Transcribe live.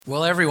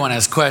Well, everyone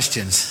has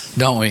questions,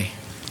 don't we?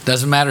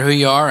 Doesn't matter who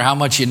you are or how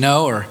much you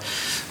know or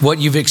what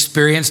you've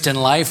experienced in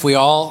life. We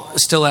all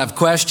still have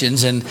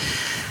questions. And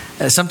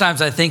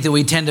sometimes I think that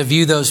we tend to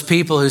view those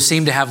people who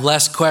seem to have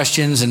less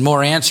questions and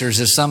more answers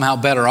as somehow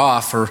better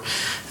off or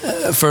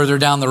further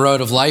down the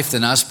road of life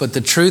than us. But the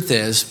truth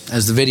is,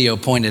 as the video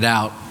pointed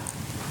out,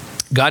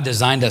 God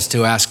designed us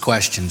to ask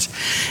questions.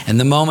 And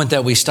the moment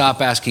that we stop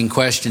asking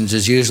questions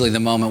is usually the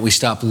moment we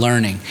stop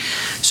learning.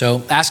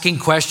 So asking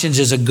questions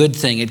is a good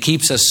thing. It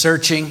keeps us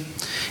searching.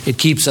 It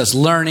keeps us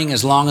learning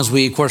as long as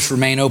we, of course,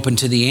 remain open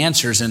to the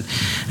answers. And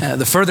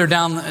the further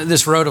down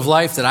this road of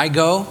life that I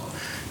go,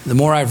 the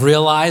more I've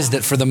realized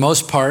that for the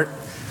most part,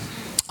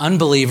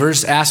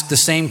 unbelievers ask the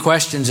same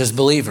questions as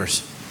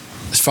believers,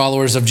 as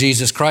followers of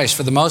Jesus Christ.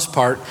 For the most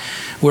part,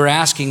 we're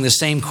asking the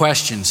same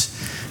questions.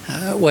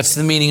 What's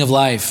the meaning of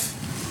life?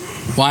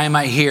 Why am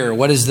I here?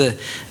 What is the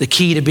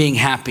key to being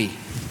happy?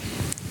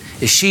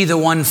 Is she the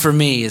one for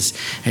me? Is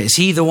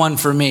he the one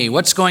for me?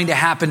 What's going to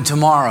happen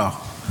tomorrow?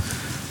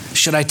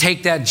 Should I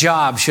take that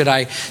job? Should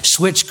I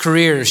switch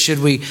careers? Should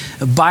we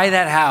buy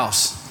that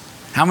house?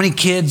 How many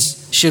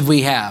kids should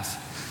we have?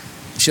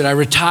 Should I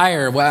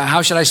retire? Well,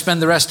 how should I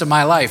spend the rest of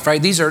my life?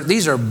 Right? These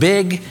are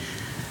big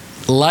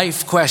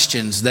life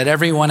questions that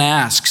everyone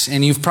asks.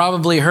 And you've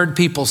probably heard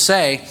people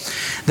say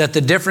that the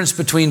difference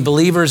between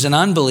believers and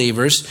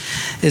unbelievers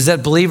is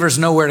that believers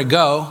know where to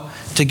go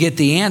to get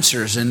the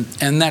answers.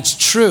 And that's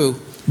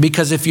true,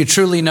 because if you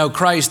truly know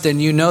Christ, then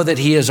you know that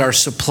He is our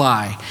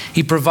supply.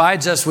 He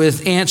provides us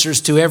with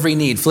answers to every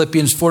need.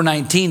 Philippians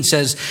 4:19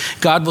 says,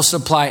 God will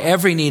supply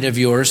every need of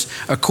yours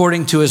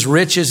according to His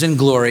riches and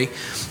glory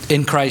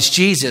in Christ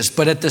Jesus.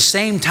 But at the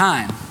same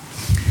time,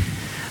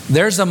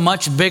 there's a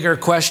much bigger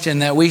question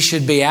that we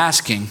should be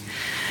asking.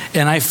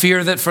 And I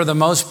fear that for the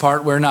most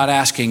part, we're not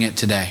asking it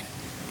today.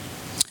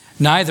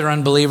 Neither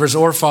unbelievers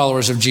or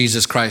followers of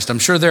Jesus Christ. I'm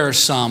sure there are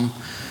some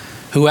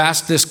who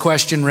ask this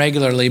question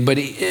regularly, but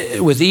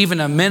with even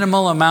a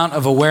minimal amount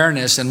of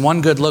awareness and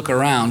one good look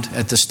around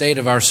at the state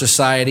of our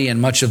society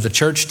and much of the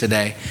church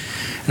today.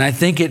 And I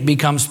think it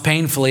becomes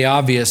painfully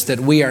obvious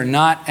that we are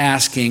not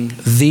asking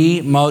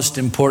the most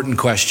important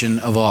question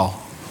of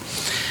all.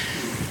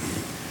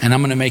 And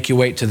I'm going to make you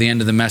wait to the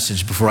end of the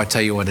message before I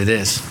tell you what it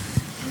is.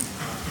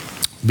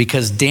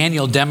 Because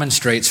Daniel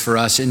demonstrates for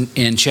us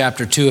in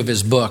chapter 2 of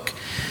his book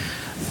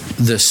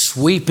the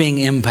sweeping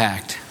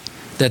impact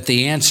that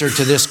the answer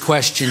to this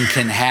question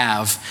can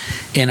have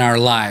in our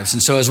lives.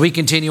 And so as we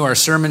continue our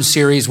sermon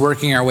series,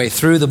 working our way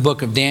through the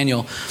book of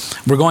Daniel,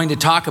 we're going to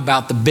talk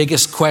about the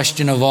biggest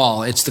question of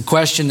all. It's the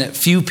question that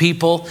few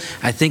people,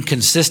 I think,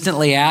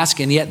 consistently ask,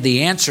 and yet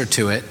the answer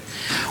to it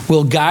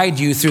will guide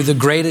you through the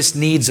greatest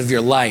needs of your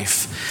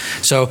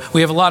life. So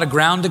we have a lot of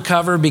ground to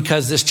cover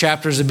because this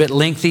chapter is a bit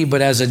lengthy,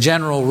 but as a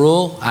general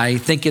rule, I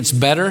think it's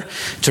better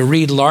to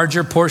read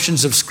larger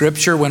portions of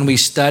Scripture when we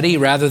study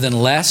rather than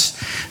less,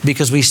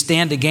 because we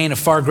stand to gain a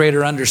far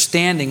greater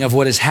understanding of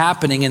what is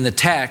happening in the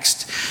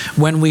text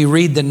when we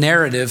read the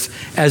narrative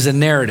as a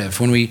narrative,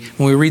 when we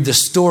read the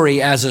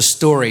story as a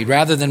story,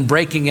 rather than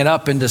breaking it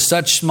up into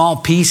such small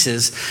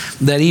pieces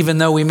that even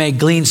though we may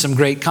glean some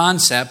great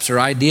concepts or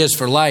ideas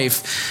for life,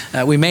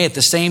 we may at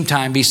the same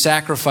time be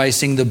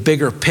sacrificing the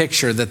bigger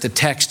picture that the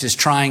text is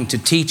trying to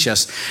teach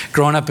us.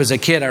 Growing up as a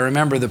kid, I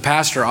remember the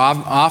pastor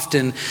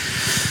often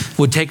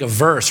would take a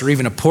verse or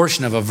even a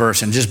portion of a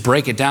verse and just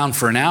break it down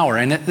for an hour.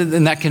 And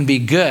that can be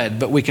good,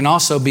 but we can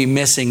also be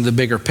missing the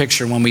bigger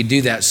picture when we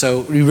do that.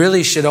 So you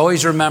really should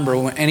always remember,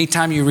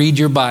 anytime you read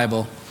your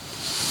Bible,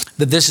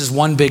 that this is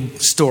one big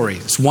story.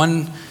 It's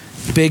one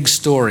big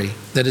story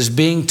that is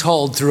being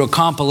told through a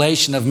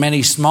compilation of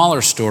many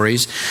smaller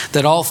stories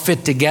that all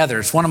fit together.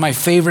 It's one of my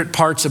favorite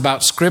parts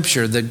about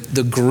Scripture,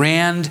 the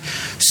grand,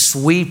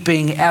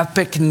 sweeping,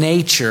 epic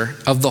nature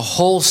of the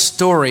whole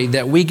story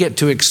that we get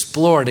to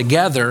explore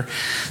together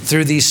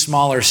through these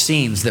smaller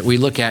scenes that we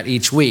look at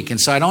each week. And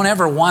so I don't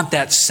ever want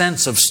that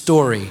sense of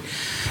story,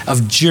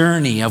 of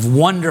journey, of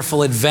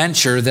wonderful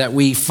adventure that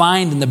we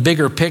find in the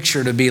bigger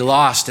picture to be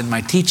lost in my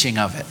teaching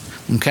of it.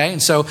 Okay,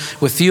 and so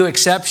with few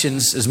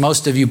exceptions, as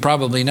most of you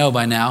probably know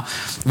by now,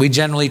 we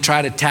generally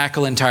try to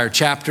tackle entire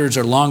chapters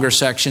or longer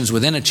sections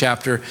within a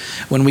chapter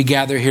when we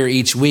gather here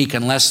each week,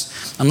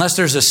 unless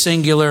there's a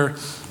singular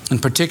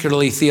and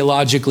particularly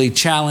theologically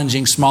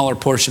challenging smaller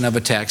portion of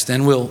a text.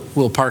 Then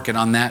we'll park it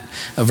on that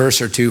a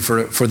verse or two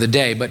for the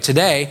day. But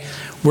today,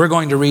 we're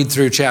going to read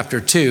through chapter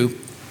 2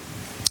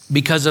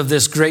 because of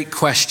this great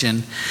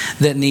question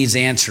that needs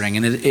answering.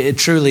 And it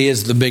truly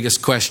is the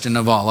biggest question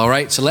of all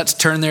right? So let's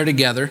turn there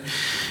together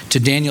to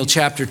Daniel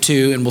chapter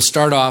 2, and we'll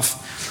start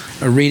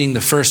off reading the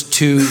first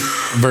 2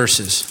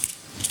 verses.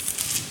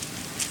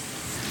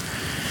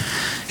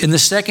 In the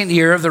second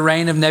year of the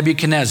reign of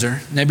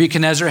Nebuchadnezzar,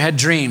 Nebuchadnezzar had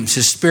dreams.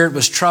 His spirit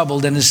was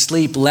troubled and his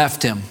sleep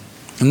left him.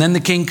 And then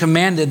the king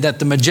commanded that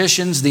the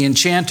magicians, the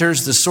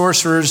enchanters, the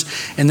sorcerers,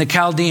 and the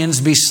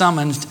Chaldeans be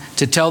summoned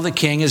to tell the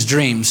king his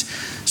dreams.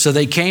 So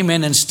they came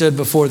in and stood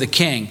before the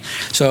king.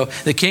 So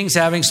the king's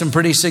having some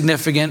pretty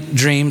significant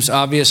dreams,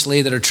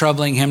 obviously, that are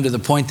troubling him to the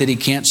point that he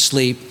can't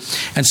sleep.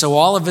 And so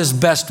all of his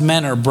best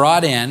men are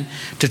brought in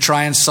to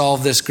try and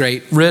solve this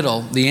great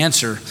riddle, the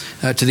answer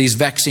to these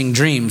vexing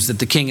dreams that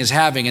the king is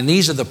having. And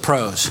these are the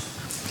pros.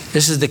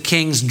 This is the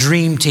king's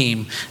dream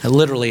team,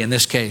 literally in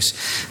this case,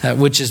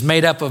 which is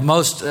made up of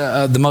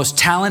the most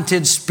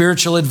talented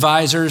spiritual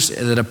advisors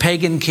that a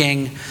pagan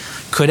king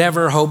could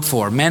ever hope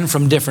for. Men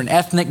from different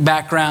ethnic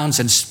backgrounds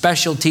and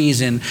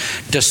specialties in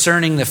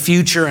discerning the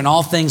future and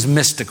all things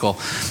mystical.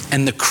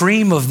 And the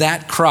cream of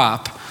that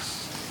crop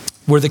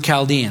were the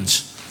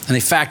Chaldeans. And they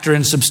factor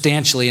in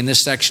substantially in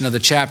this section of the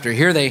chapter.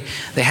 Here they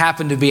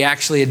happen to be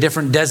actually a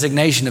different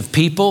designation of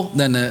people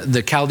than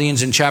the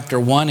Chaldeans in chapter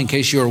 1. In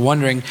case you were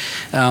wondering,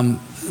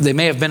 they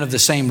may have been of the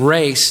same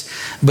race,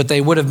 but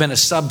they would have been a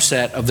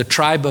subset of the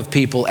tribe of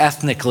people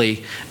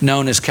ethnically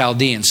known as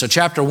Chaldeans. So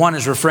chapter 1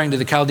 is referring to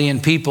the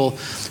Chaldean people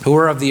who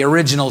were of the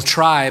original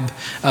tribe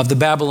of the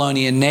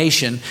Babylonian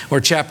nation,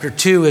 where chapter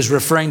 2 is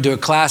referring to a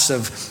class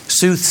of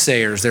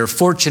soothsayers. They're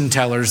fortune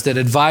tellers that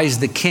advise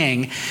the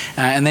king,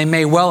 and they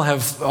may well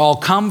have all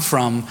come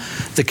from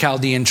the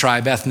Chaldean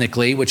tribe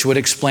ethnically, which would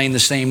explain the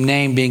same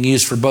name being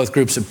used for both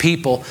groups of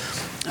people.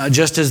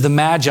 Just as the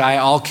Magi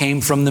all came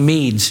from the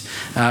Medes,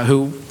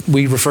 who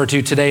we refer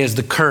to today as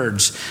the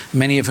Kurds,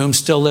 many of whom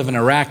still live in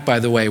Iraq, by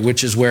the way,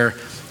 which is where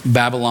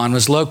Babylon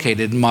was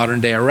located in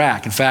modern-day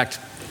Iraq. In fact,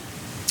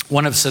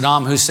 one of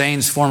Saddam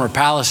Hussein's former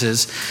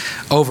palaces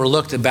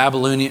overlooked the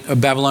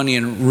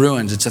Babylonian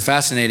ruins. It's a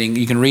fascinating,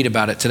 you can read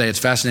about it today, it's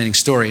a fascinating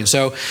story. And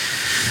so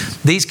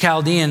these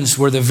Chaldeans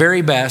were the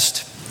very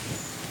best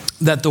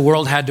that the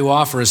world had to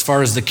offer as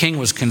far as the king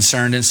was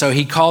concerned. And so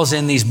he calls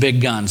in these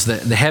big guns,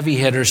 the heavy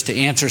hitters, to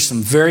answer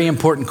some very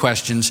important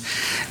questions.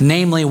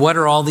 Namely, what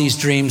are all these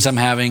dreams I'm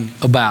having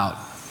about?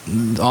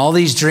 All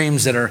these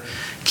dreams that are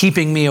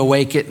keeping me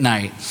awake at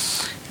night.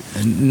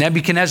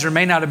 Nebuchadnezzar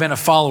may not have been a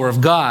follower of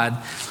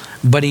God,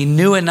 but he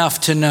knew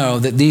enough to know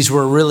that these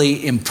were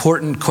really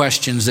important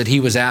questions that he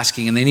was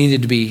asking, and they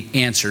needed to be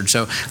answered.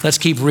 So let's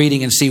keep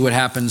reading and see what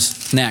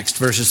happens next,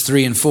 verses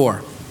 3 and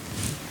 4.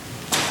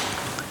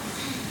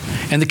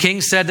 And the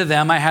king said to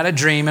them, I had a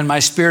dream, and my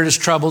spirit is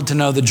troubled to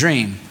know the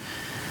dream.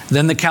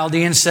 Then the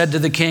Chaldeans said to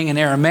the king in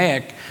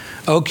Aramaic,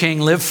 O king,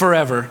 live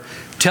forever.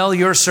 Tell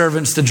your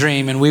servants the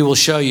dream, and we will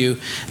show you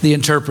the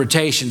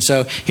interpretation.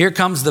 So here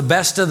comes the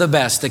best of the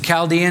best, the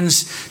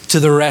Chaldeans to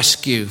the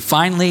rescue.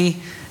 Finally,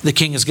 the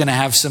king is going to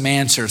have some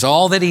answers.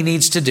 All that he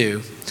needs to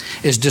do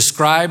is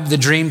describe the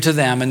dream to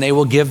them, and they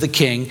will give the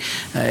king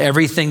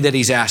everything that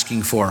he's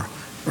asking for.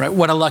 Right?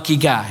 What a lucky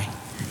guy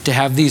to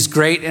have these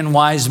great and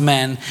wise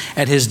men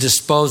at his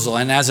disposal.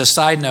 And as a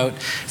side note,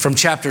 from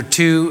chapter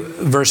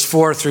 2, verse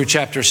 4 through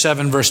chapter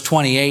 7, verse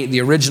 28,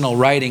 the original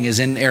writing is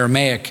in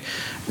Aramaic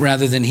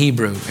rather than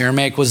Hebrew.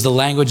 Aramaic was the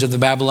language of the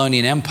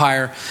Babylonian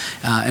Empire,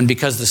 and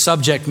because the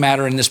subject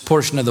matter in this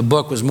portion of the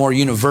book was more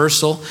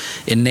universal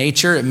in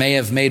nature, it may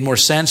have made more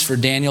sense for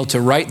Daniel to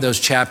write those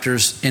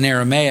chapters in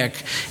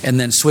Aramaic and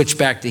then switch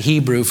back to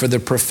Hebrew for the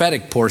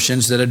prophetic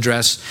portions that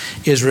address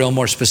Israel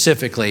more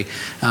specifically.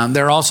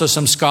 There are also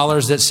some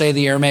scholars that say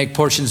the Aramaic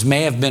portions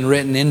may have been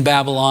written in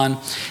Babylon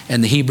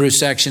and the Hebrew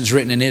sections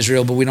written in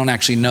Israel, but we don't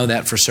actually know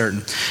that for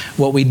certain.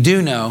 What we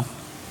do know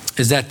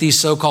is that these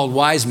so-called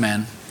wise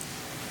men,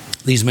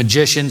 these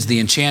magicians, the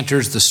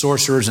enchanters, the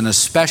sorcerers, and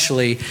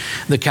especially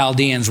the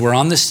Chaldeans were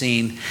on the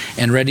scene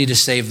and ready to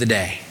save the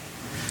day.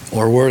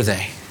 Or were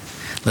they?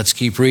 Let's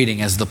keep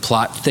reading as the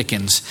plot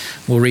thickens.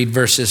 We'll read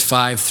verses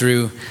 5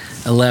 through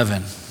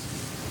 11.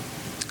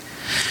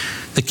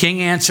 The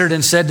king answered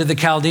and said to the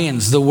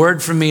Chaldeans, the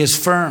word from me is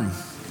firm.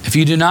 If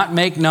you do not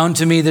make known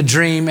to me the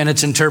dream and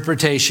its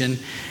interpretation,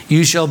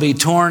 you shall be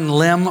torn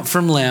limb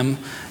from limb,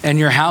 and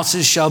your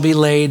houses shall be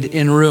laid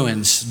in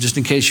ruins. Just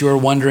in case you were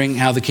wondering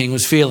how the king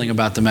was feeling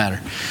about the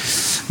matter.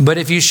 But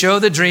if you show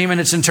the dream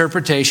and its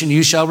interpretation,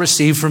 you shall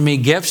receive from me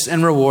gifts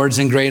and rewards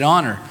and great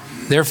honor.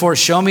 Therefore,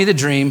 show me the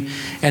dream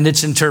and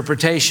its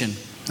interpretation.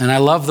 And I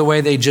love the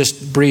way they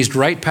just breezed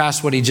right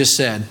past what he just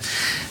said.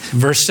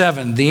 Verse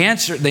 7, they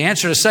answered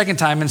a second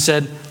time and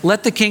said,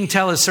 let the king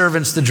tell his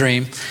servants the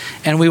dream,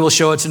 and we will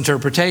show its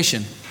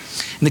interpretation.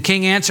 And the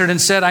king answered and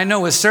said, I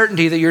know with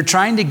certainty that you're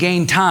trying to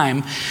gain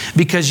time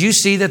because you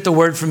see that the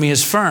word from me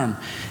is firm.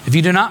 If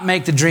you do not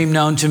make the dream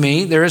known to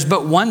me, there is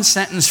but one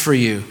sentence for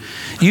you.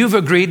 You've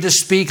agreed to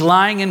speak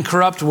lying and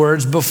corrupt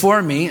words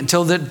before me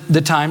until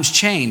the times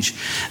change.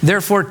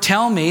 Therefore,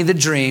 tell me the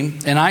dream,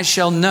 and I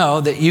shall know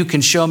that you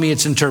can show me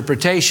its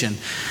interpretation.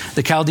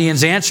 The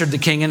Chaldeans answered the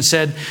king and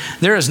said,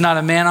 there is not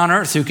a man on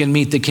earth who can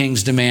meet the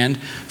king's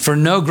demand, for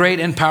no great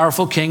and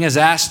powerful king has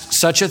asked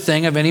such a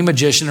thing of any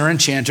magician or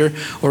enchanter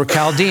or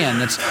Chaldean.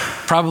 That's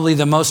probably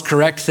the most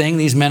correct thing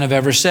these men have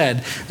ever said.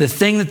 The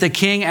thing that the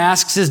king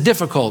asks is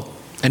difficult.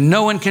 And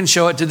no one can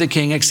show it to the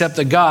king except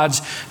the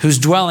gods whose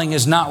dwelling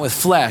is not with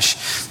flesh.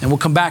 And we'll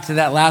come back to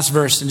that last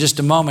verse in just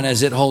a moment,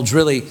 as it holds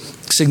really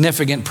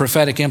significant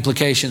prophetic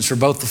implications for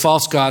both the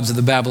false gods of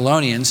the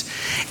Babylonians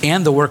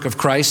and the work of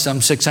Christ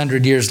some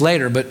 600 years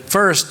later. But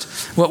first,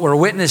 what we're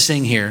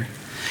witnessing here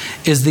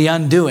is the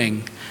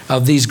undoing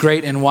of these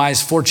great and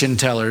wise fortune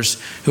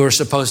tellers who are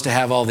supposed to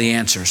have all the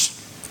answers.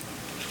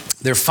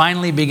 They're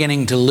finally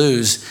beginning to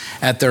lose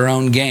at their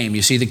own game.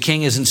 You see, the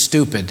king isn't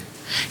stupid.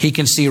 He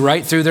can see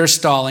right through their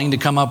stalling to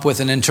come up with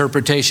an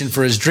interpretation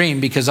for his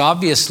dream, because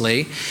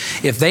obviously,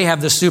 if they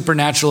have the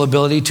supernatural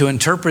ability to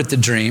interpret the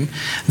dream,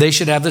 they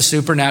should have the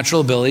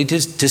supernatural ability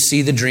to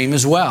see the dream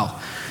as well.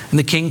 And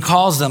the king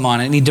calls them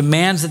on it, and he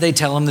demands that they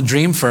tell him the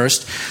dream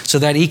first so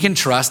that he can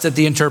trust that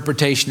the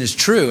interpretation is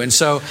true. And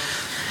so,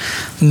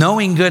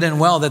 knowing good and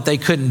well that they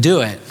couldn't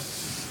do it,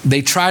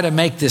 they try to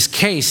make this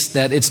case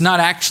that it's not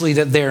actually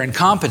that they're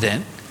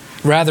incompetent.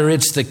 Rather,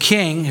 it's the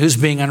king who's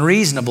being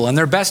unreasonable. And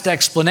their best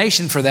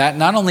explanation for that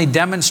not only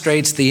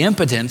demonstrates the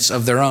impotence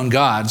of their own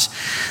gods,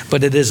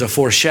 but it is a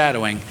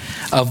foreshadowing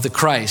of the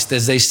Christ.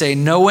 As they say,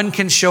 no one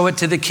can show it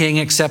to the king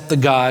except the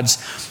gods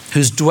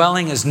whose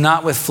dwelling is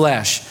not with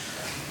flesh.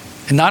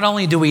 And not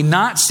only do we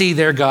not see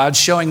their gods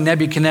showing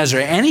Nebuchadnezzar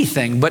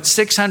anything, but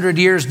 600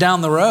 years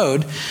down the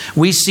road,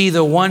 we see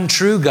the one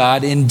true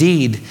God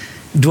indeed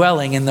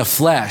dwelling in the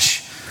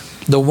flesh.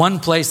 The one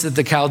place that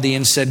the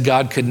Chaldeans said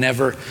God could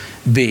never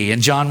be.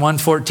 In John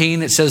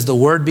 1:14, it says, the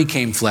Word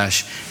became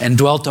flesh and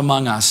dwelt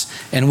among us,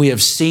 and we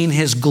have seen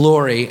His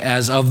glory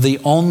as of the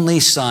only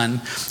Son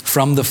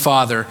from the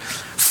Father,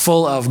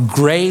 full of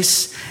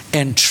grace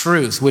and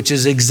truth, which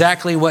is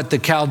exactly what the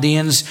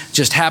Chaldeans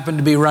just happen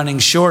to be running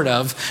short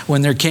of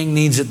when their king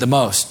needs it the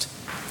most.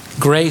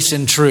 Grace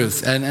and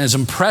truth. And as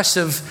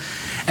impressive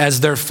as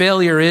their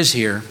failure is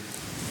here,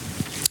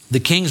 the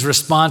king's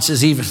response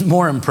is even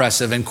more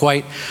impressive and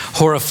quite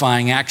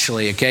horrifying,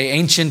 actually. Okay,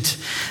 ancient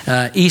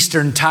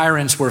Eastern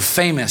tyrants were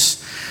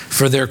famous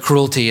for their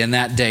cruelty in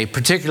that day,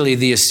 particularly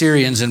the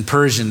Assyrians and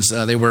Persians.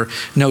 They were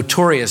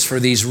notorious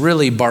for these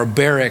really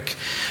barbaric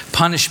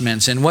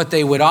punishments. And what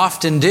they would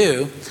often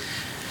do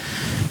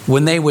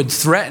when they would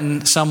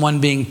threaten someone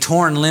being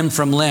torn limb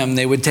from limb,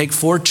 they would take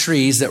 4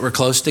 trees that were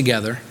close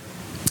together,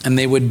 and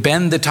they would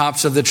bend the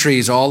tops of the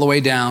trees all the way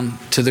down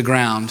to the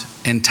ground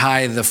and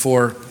tie the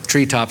 4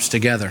 treetops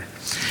together.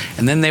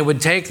 And then they would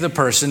take the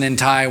person and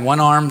tie one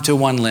arm to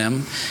one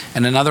limb,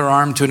 and another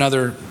arm to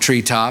another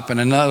treetop, and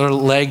another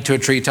leg to a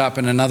treetop,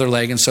 and another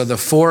leg. And so the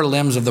 4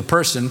 limbs of the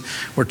person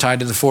were tied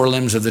to the 4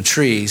 limbs of the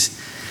trees.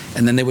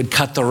 And then they would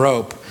cut the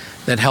rope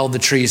that held the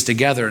trees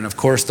together. And of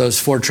course, those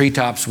 4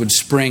 treetops would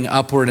spring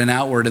upward and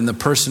outward, and the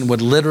person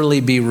would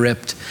literally be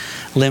ripped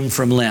limb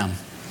from limb.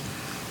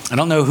 I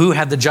don't know who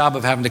had the job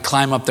of having to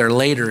climb up there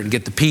later and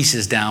get the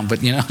pieces down, but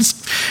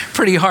it's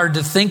pretty hard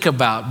to think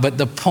about. But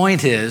the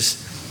point is,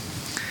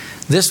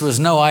 this was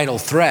no idle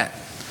threat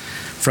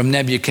from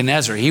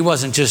Nebuchadnezzar. He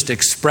wasn't just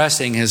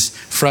expressing his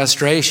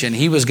frustration.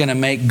 He was going to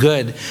make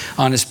good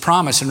on his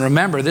promise. And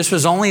remember, this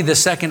was only the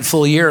 2nd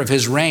full year of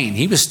his reign.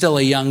 He was still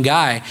a young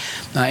guy.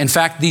 In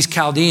fact, these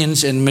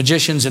Chaldeans and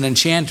magicians and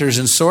enchanters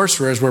and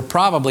sorcerers were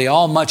probably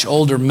all much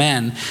older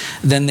men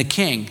than the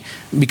king,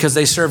 because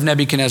they served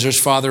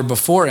Nebuchadnezzar's father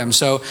before him.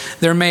 So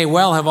there may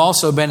well have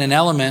also been an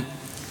element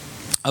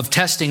of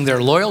testing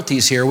their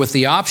loyalties here, with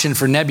the option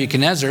for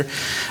Nebuchadnezzar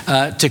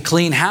to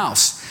clean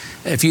house.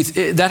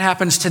 That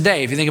happens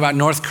today. If you think about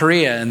North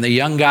Korea, and the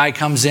young guy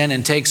comes in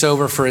and takes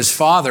over for his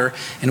father,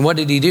 and what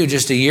did he do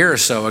just a year or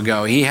so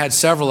ago? He had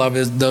several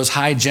of those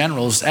high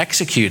generals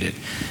executed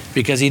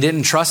because he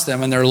didn't trust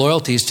them and their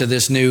loyalties to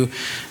this new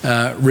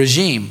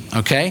regime.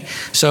 Okay,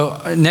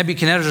 so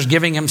Nebuchadnezzar is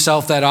giving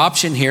himself that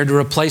option here to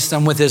replace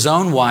them with his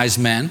own wise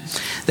men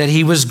that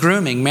he was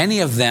grooming. Many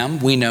of them,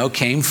 we know,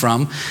 came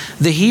from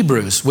the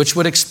Hebrews, which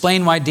would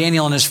explain why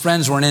Daniel and his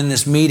friends weren't in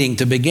this meeting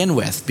to begin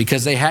with,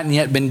 because they hadn't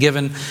yet been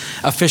given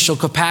official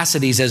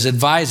capacities as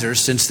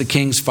advisors, since the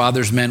king's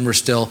father's men were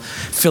still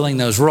filling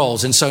those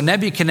roles. And so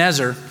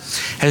Nebuchadnezzar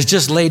has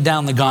just laid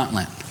down the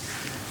gauntlet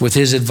with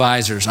his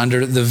advisors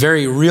under the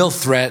very real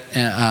threat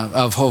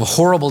of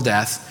horrible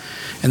death.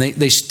 And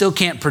they still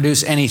can't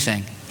produce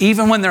anything.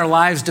 Even when their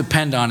lives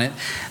depend on it,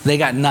 they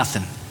got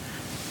nothing.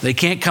 They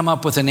can't come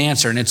up with an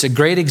answer. And it's a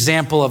great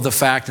example of the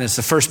fact, and it's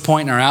the first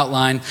point in our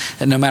outline,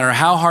 that no matter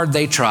how hard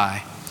they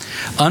try,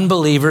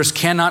 unbelievers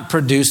cannot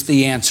produce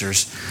the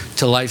answers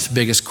to life's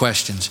biggest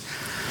questions.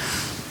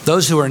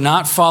 Those who are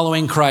not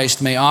following Christ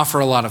may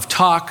offer a lot of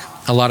talk,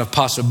 a lot of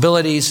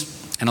possibilities,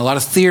 and a lot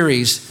of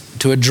theories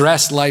to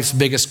address life's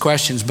biggest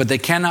questions, but they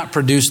cannot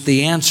produce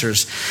the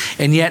answers.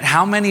 And yet,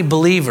 how many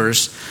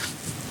believers,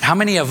 how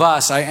many of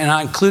us, and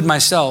I include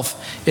myself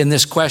in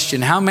this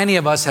question, how many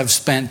of us have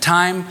spent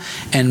time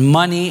and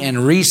money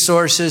and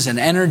resources and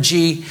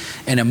energy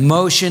and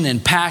emotion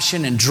and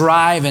passion and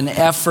drive and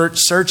effort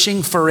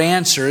searching for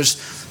answers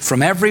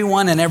from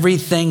everyone and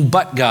everything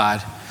but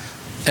God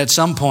at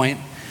some point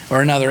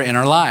or another in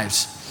our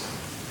lives?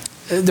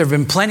 There have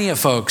been plenty of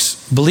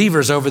folks,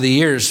 believers over the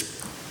years,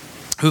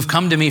 who've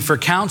come to me for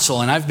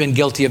counsel, and I've been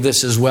guilty of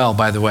this as well,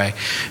 by the way,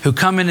 who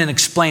come in and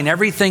explain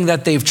everything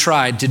that they've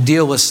tried to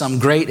deal with some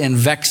great and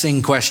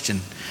vexing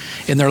question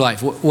in their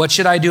life. What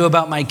should I do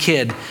about my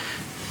kid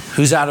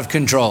who's out of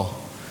control?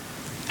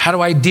 How do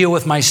I deal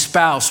with my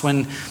spouse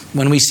when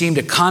we seem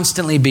to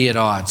constantly be at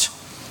odds?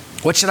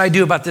 What should I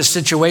do about this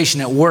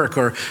situation at work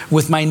or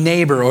with my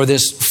neighbor or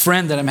this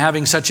friend that I'm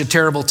having such a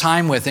terrible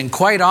time with? And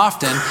quite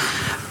often,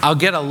 I'll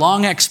get a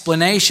long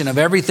explanation of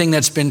everything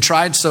that's been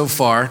tried so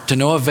far to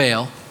no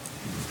avail.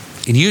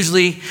 And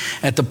usually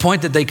at the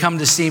point that they come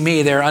to see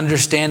me, they're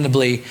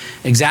understandably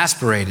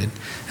exasperated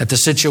at the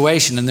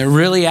situation. And they're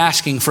really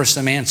asking for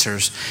some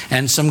answers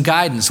and some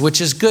guidance,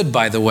 which is good,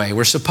 by the way.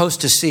 We're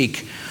supposed to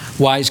seek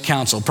wise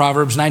counsel.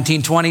 Proverbs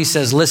 19:20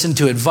 says, listen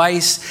to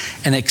advice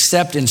and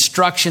accept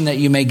instruction that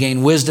you may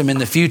gain wisdom in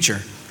the future.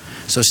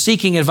 So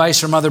seeking advice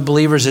from other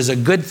believers is a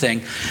good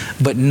thing,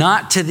 but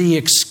not to the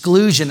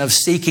exclusion of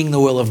seeking the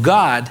will of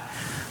God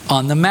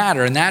on the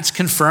matter. And that's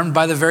confirmed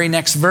by the very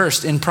next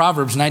verse in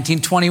Proverbs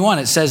 19:21.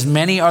 It says,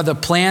 many are the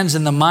plans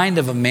in the mind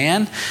of a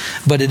man,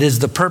 but it is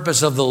the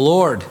purpose of the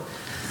Lord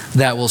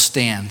that will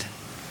stand.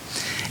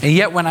 And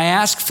yet when I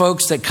ask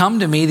folks that come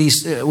to me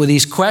with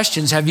these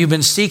questions, have you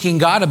been seeking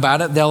God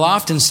about it? They'll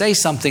often say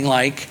something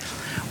like,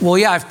 well,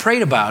 yeah, I've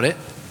prayed about it.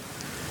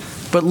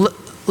 But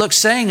look,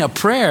 saying a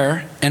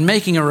prayer and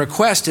making a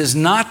request is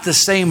not the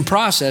same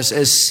process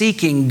as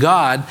seeking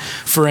God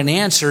for an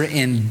answer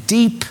in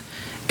deep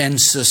and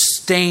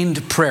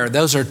sustained prayer.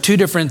 Those are two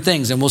different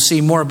things, and we'll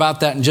see more about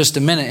that in just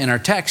a minute in our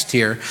text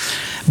here.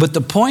 But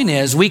the point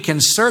is, we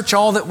can search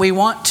all that we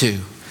want to.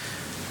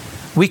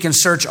 We can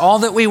search all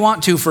that we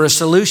want to for a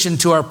solution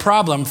to our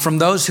problem from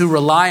those who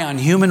rely on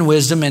human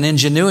wisdom and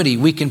ingenuity.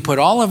 We can put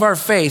all of our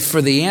faith for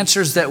the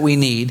answers that we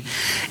need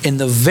in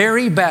the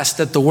very best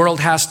that the world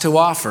has to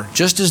offer,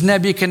 just as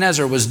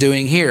Nebuchadnezzar was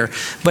doing here.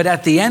 But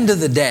at the end of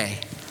the day,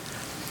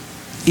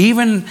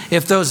 even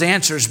if those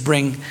answers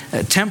bring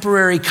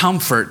temporary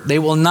comfort, they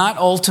will not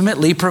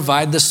ultimately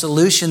provide the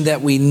solution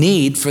that we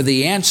need for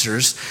the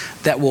answers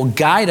that will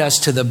guide us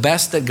to the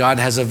best that God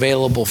has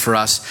available for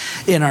us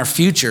in our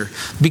future,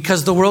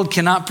 because the world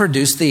cannot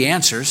produce the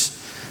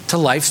answers to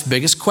life's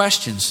biggest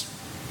questions.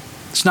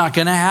 It's not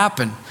going to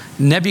happen.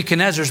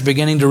 Nebuchadnezzar's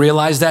beginning to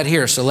realize that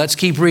here. So let's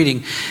keep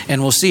reading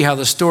and we'll see how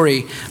the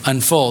story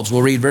unfolds.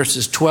 We'll read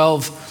verses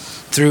 12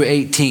 through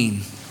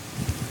 18.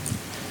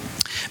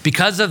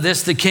 Because of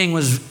this, the king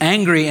was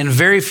angry and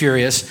very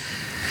furious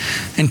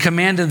and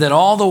commanded that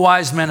all the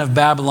wise men of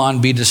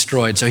Babylon be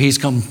destroyed. So he's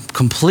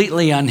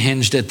completely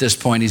unhinged at this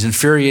point. He's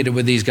infuriated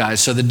with these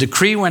guys. So the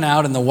decree went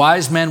out and the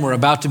wise men were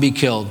about to be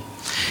killed.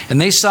 And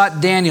they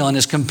sought Daniel and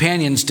his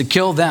companions to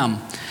kill them.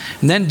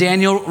 And then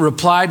Daniel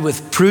replied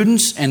with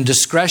prudence and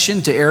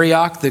discretion to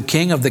Arioch, the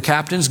king of the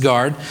captain's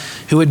guard,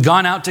 who had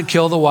gone out to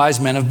kill the wise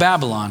men of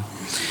Babylon.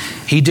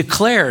 He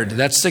declared,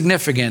 that's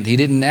significant, he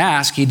didn't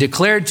ask, he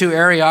declared to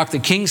Arioch, the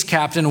king's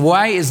captain,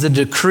 why is the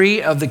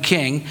decree of the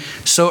king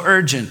so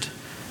urgent?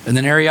 And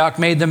then Arioch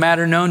made the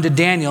matter known to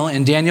Daniel,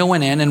 and Daniel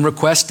went in and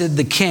requested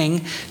the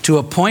king to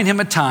appoint him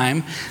a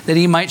time that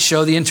he might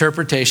show the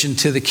interpretation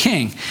to the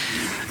king.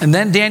 And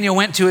then Daniel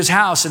went to his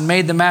house and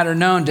made the matter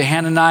known to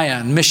Hananiah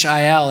and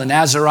Mishael and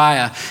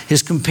Azariah,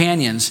 his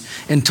companions,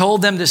 and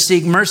told them to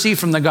seek mercy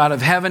from the God of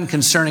heaven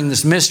concerning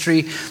this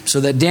mystery, so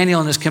that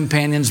Daniel and his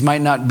companions might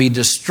not be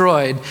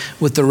destroyed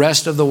with the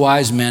rest of the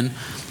wise men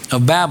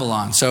of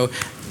Babylon. So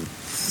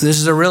this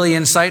is a really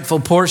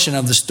insightful portion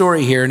of the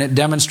story here, and it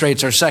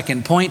demonstrates our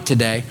second point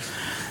today,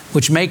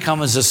 which may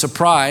come as a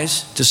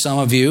surprise to some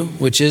of you,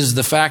 which is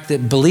the fact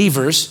that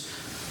believers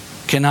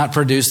cannot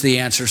produce the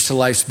answers to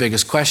life's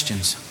biggest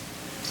questions.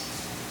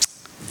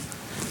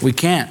 We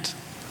can't.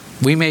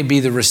 We may be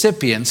the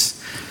recipients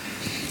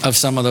of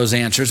some of those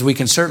answers. We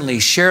can certainly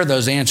share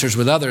those answers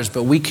with others,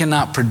 but we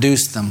cannot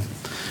produce them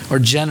or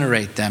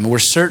generate them. We're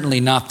certainly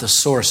not the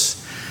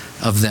source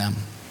of them.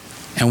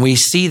 And we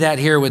see that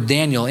here with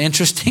Daniel.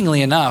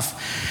 Interestingly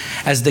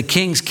enough, as the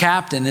king's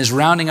captain is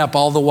rounding up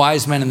all the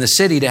wise men in the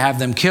city to have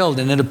them killed,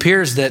 and it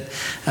appears that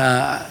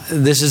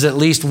this is at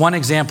least one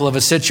example of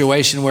a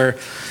situation where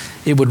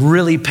it would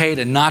really pay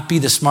to not be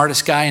the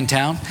smartest guy in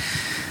town.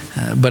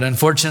 But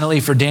unfortunately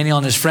for Daniel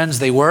and his friends,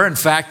 they were. In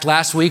fact,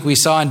 last week we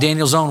saw in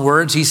Daniel's own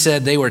words, he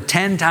said they were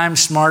 10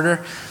 times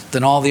smarter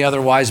than all the other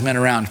wise men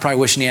around. Probably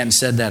wishing he hadn't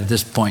said that at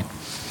this point.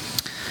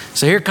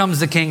 So here comes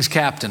the king's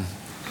captain,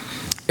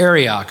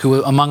 Arioch,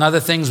 who among other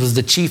things was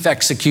the chief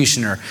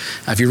executioner.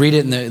 If you read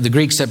it in the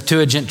Greek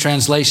Septuagint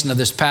translation of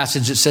this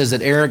passage, it says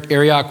that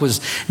Arioch was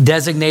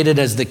designated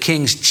as the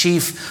king's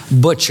chief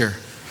butcher.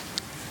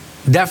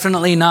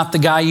 Definitely not the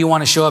guy you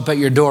want to show up at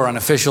your door on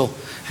official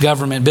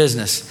government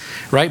business,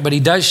 right? But he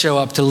does show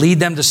up to lead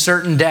them to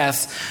certain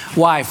death.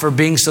 Why? For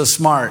being so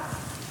smart.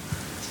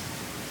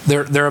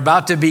 They're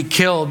about to be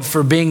killed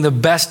for being the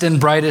best and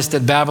brightest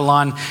that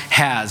Babylon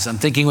has. I'm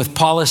thinking with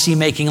policy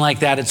making like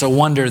that, it's a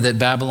wonder that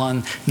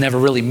Babylon never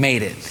really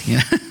made it.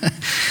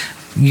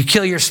 You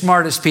kill your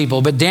smartest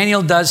people. But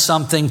Daniel does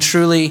something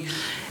truly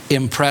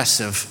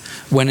impressive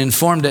when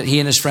informed that he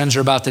and his friends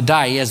are about to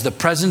die. He has the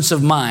presence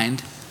of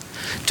mind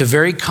to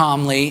very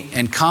calmly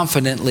and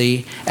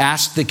confidently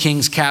ask the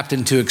king's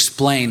captain to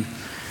explain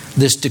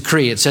this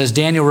decree. It says,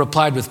 Daniel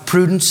replied with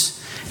prudence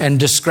and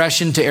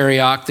discretion to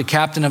Arioch, the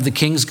captain of the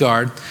king's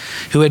guard,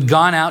 who had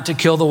gone out to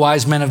kill the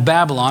wise men of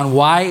Babylon.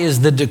 Why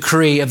is the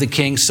decree of the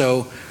king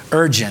so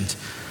urgent?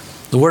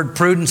 The word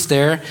prudence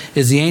there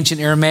is the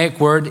ancient Aramaic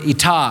word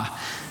itah.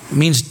 It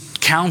means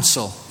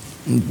counsel.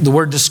 The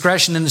word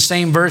discretion in the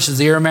same verse is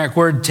the Aramaic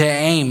word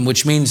te'aim,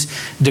 which means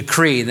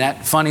decree.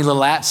 That funny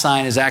little at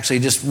sign is actually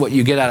just what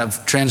you get out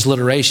of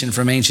transliteration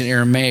from ancient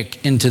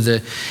Aramaic into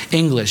the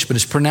English, but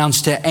it's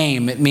pronounced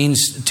te'aim. It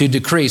means to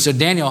decree. So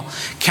Daniel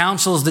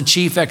counsels the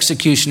chief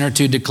executioner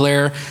to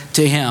declare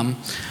to him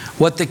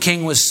what the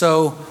king was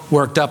so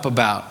worked up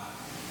about.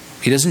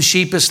 He doesn't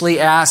sheepishly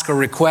ask or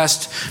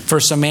request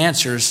for some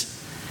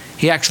answers.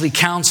 He actually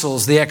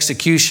counsels the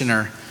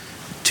executioner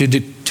to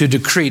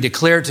decree,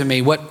 declare to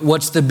me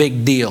what's the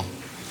big deal,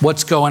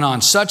 what's going on.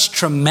 Such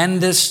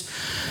tremendous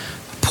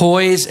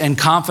poise and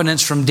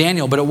confidence from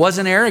Daniel, but it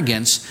wasn't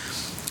arrogance,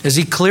 as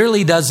he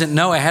clearly doesn't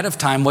know ahead of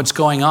time what's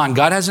going on.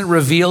 God hasn't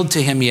revealed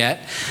to him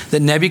yet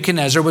that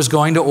Nebuchadnezzar was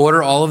going to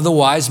order all of the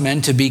wise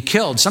men to be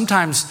killed.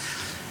 Sometimes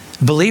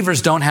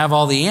believers don't have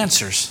all the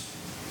answers.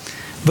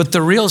 But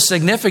the real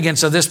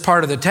significance of this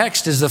part of the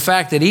text is the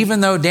fact that even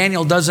though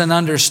Daniel doesn't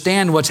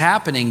understand what's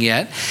happening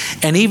yet,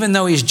 and even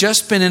though he's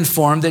just been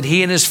informed that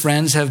he and his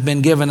friends have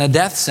been given a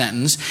death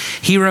sentence,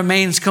 he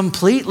remains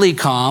completely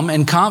calm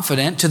and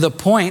confident to the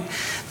point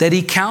that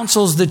he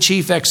counsels the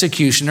chief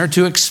executioner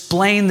to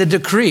explain the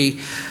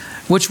decree,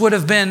 which would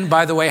have been,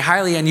 by the way,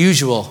 highly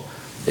unusual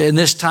in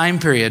this time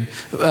period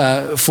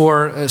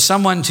for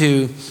someone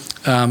to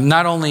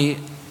not only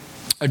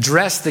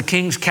address the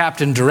king's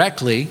captain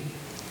directly.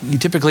 You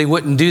typically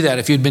wouldn't do that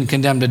if you'd been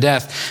condemned to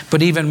death,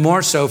 but even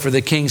more so for the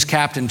king's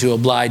captain to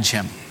oblige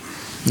him.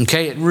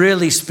 Okay, it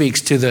really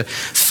speaks to the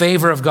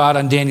favor of God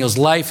on Daniel's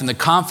life and the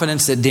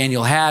confidence that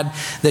Daniel had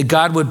that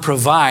God would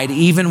provide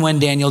even when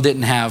Daniel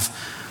didn't have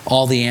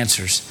all the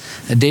answers.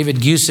 David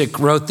Gusick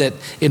wrote that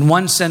in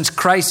one sense,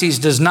 crises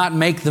does not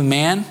make the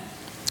man.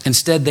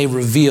 Instead, they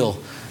reveal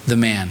the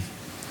man.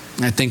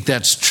 I think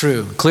that's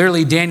true.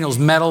 Clearly, Daniel's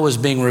mettle was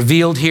being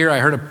revealed here. I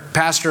heard a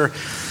pastor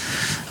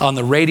on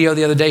the radio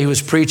the other day who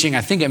was preaching. I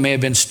think it may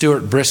have been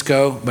Stuart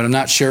Briscoe, but I'm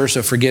not sure,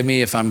 so forgive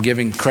me if I'm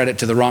giving credit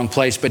to the wrong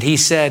place. But he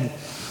said,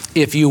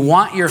 if you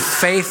want your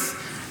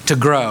faith to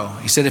grow,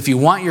 he said, if you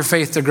want your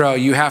faith to grow,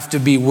 you have to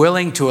be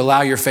willing to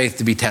allow your faith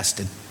to be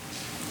tested.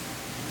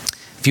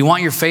 If you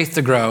want your faith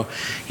to grow,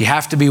 you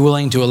have to be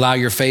willing to allow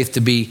your faith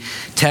to be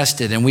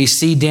tested. And we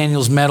see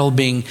Daniel's mettle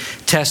being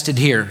tested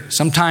here.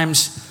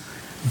 Sometimes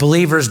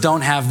believers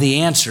don't have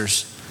the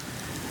answers.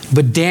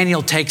 But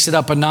Daniel takes it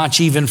up a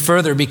notch even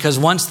further, because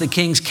once the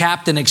king's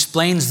captain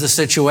explains the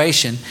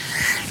situation,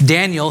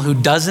 Daniel, who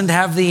doesn't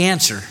have the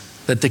answer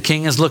that the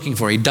king is looking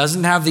for, he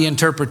doesn't have the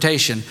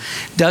interpretation,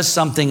 does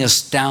something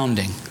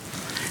astounding.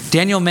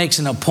 Daniel makes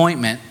an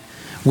appointment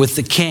with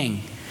the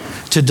king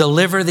to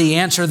deliver the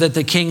answer that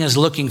the king is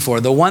looking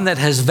for, the one that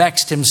has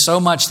vexed him so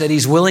much that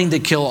he's willing to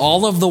kill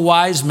all of the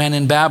wise men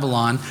in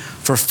Babylon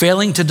for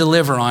failing to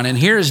deliver on. And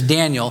here is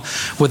Daniel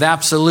with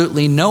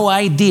absolutely no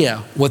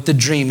idea what the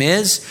dream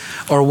is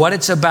or what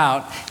it's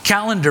about,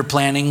 calendar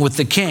planning with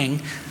the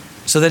king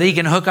so that he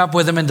can hook up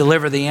with him and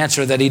deliver the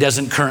answer that he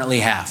doesn't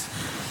currently have.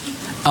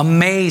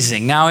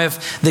 Amazing. Now,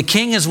 if the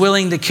king is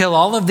willing to kill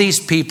all of these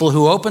people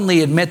who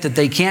openly admit that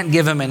they can't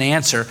give him an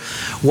answer,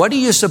 what do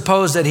you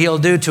suppose that he'll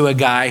do to a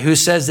guy who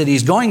says that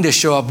he's going to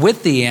show up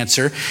with the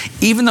answer,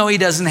 even though he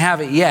doesn't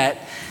have it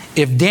yet,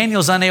 if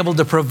Daniel's unable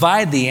to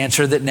provide the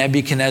answer that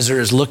Nebuchadnezzar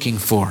is looking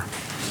for?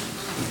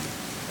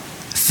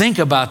 Think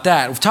about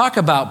that. Talk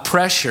about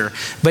pressure.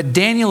 But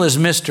Daniel is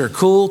Mr.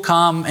 Cool,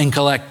 calm, and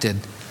collected.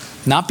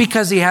 Not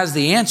because he has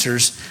the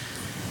answers,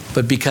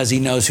 but because he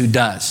knows who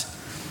does.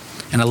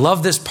 And I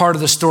love this part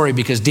of the story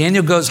because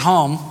Daniel goes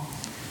home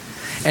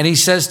and he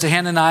says to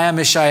Hananiah,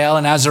 Mishael,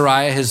 and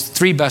Azariah, his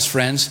three best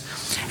friends,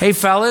 hey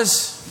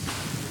fellas,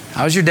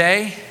 how was your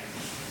day?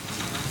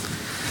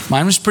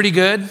 Mine was pretty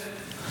good.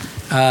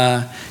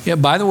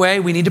 By the way,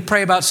 we need to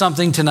pray about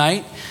something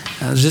tonight.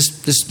 There's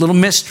this little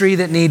mystery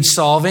that needs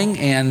solving,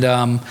 and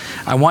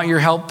I want your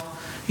help,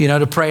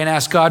 to pray and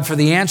ask God for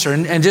the answer.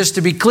 And just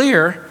to be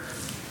clear,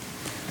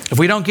 if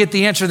we don't get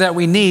the answer that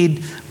we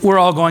need, we're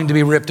all going to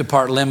be ripped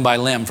apart limb by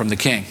limb from the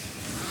king.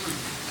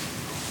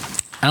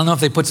 I don't know if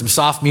they put some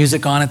soft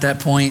music on at that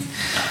point,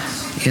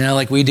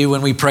 like we do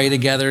when we pray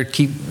together,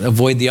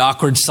 avoid the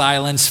awkward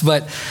silence.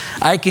 But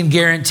I can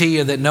guarantee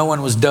you that no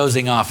one was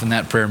dozing off in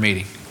that prayer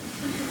meeting.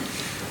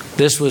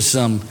 This was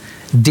some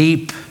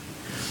deep,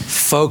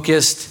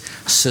 focused,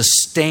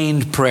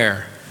 sustained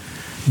prayer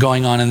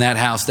going on in that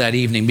house that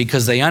evening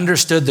because they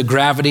understood the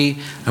gravity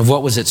of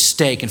what was at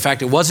stake. In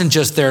fact, it wasn't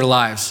just their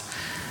lives.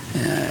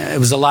 It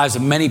was the lives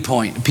of many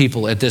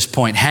people at this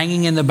point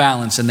hanging in the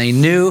balance, and they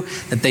knew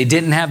that they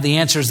didn't have the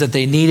answers that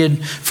they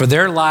needed for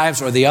their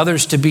lives or the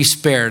others to be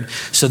spared,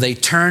 so they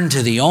turned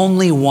to the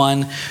only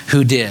one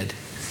who did.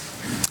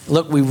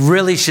 Look, we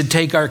really should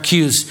take our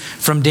cues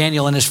from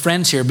Daniel and his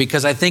friends here,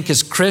 because I think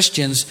as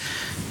Christians,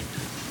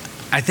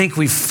 I think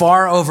we've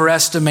far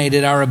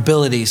overestimated our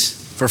abilities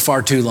for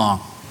far too long.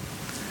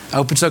 I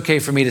hope it's okay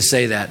for me to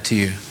say that to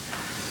you.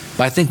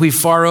 But I think we've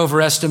far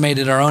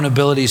overestimated our own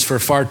abilities for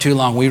far too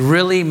long. We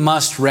really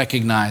must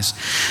recognize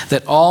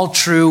that all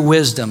true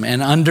wisdom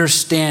and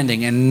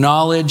understanding and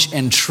knowledge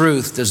and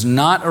truth does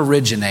not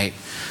originate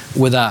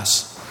with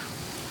us.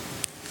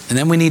 And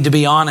then we need to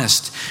be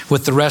honest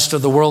with the rest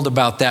of the world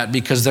about that,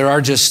 because there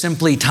are just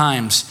simply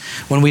times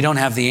when we don't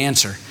have the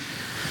answer.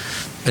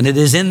 And it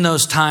is in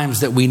those times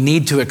that we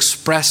need to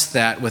express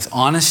that with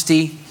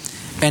honesty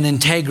and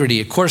integrity.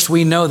 Of course,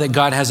 we know that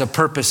God has a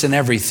purpose in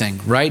everything,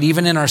 right?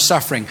 Even in our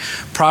suffering.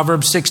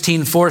 Proverbs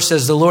 16:4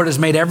 says, the Lord has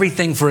made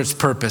everything for its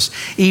purpose,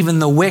 even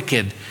the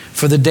wicked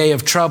for the day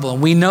of trouble.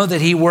 And we know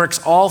that He works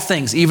all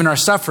things, even our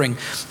suffering,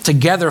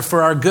 together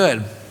for our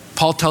good.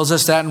 Paul tells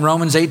us that in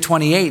Romans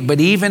 8:28. But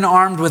even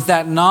armed with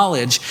that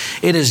knowledge,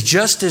 it is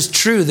just as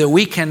true that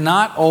we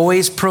cannot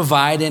always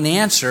provide an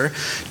answer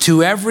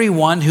to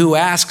everyone who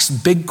asks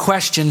big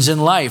questions in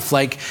life,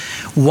 like,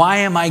 why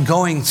am I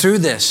going through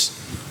this?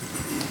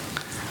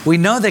 We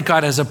know that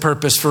God has a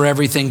purpose for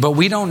everything, but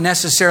we don't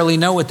necessarily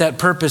know what that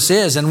purpose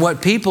is. And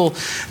what people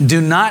do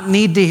not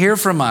need to hear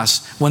from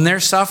us when they're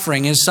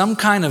suffering is some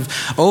kind of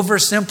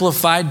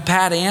oversimplified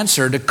pat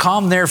answer to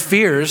calm their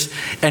fears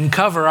and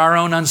cover our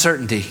own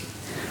uncertainty.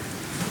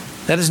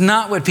 That is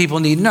not what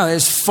people need. No,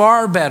 it's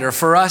far better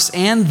for us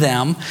and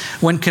them,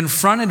 when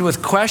confronted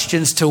with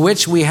questions to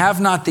which we have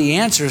not the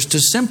answers, to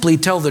simply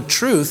tell the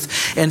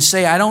truth and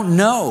say, I don't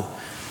know.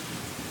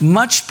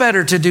 Much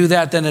better to do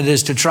that than it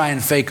is to try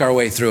and fake our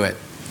way through it.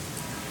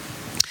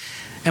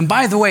 And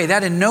by the way,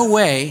 that in no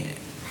way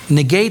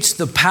negates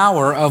the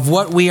power of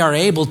what we are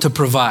able to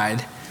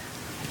provide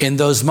in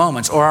those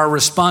moments, or our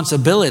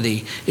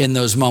responsibility in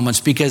those moments.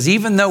 Because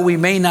even though we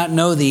may not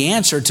know the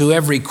answer to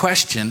every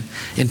question,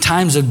 in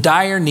times of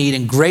dire need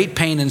and great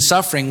pain and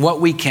suffering, what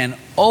we can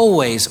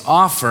always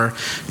offer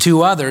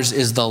to others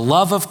is the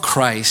love of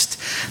Christ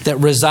that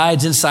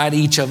resides inside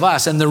each of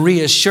us, and the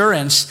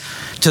reassurance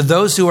to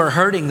those who are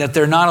hurting that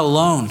they're not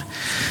alone.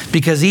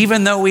 Because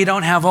even though we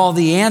don't have all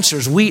the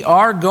answers, we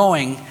are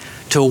going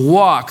to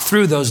walk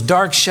through those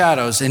dark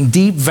shadows and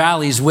deep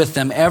valleys with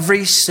them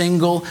every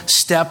single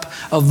step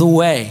of the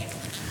way.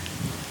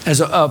 As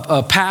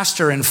a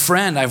pastor and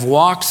friend, I've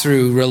walked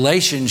through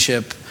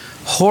relationship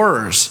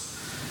horrors,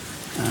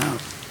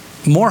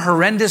 more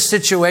horrendous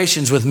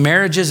situations with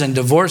marriages and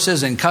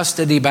divorces and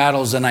custody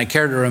battles than I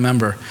care to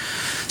remember.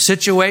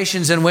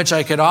 Situations in which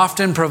I could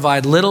often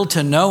provide little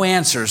to no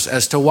answers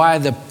as to why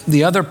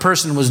the other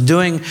person was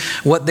doing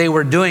what they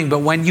were doing. But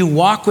when you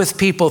walk with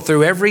people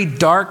through every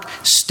dark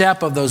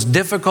step of those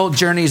difficult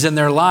journeys in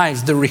their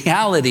lives, the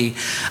reality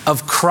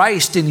of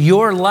Christ in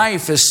your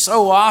life is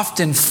so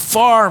often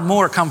far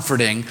more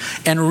comforting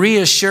and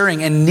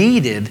reassuring and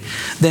needed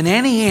than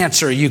any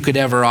answer you could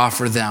ever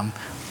offer them.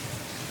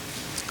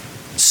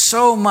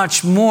 So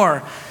much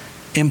more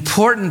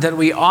important that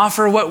we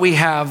offer what we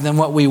have than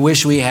what we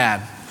wish we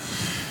had.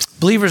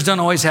 Believers don't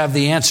always have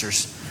the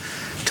answers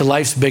to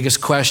life's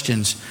biggest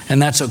questions,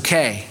 and that's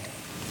okay,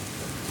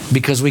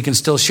 because we can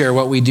still share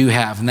what we do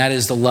have, and that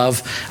is the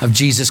love of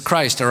Jesus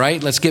Christ. All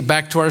right, let's get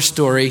back to our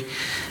story.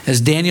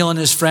 As Daniel and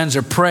his friends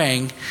are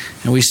praying,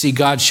 and we see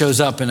God shows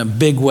up in a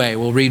big way.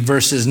 We'll read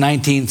verses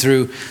 19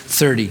 through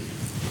 30.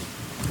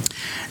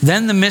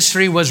 Then the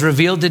mystery was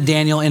revealed to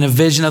Daniel in a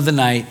vision of the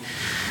night.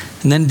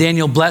 And then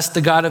Daniel blessed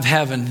the God of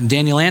heaven. And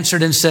Daniel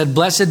answered and said,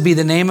 Blessed be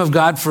the name of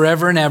God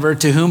forever and ever,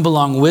 to whom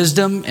belong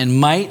wisdom and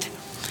might.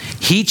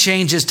 He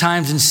changes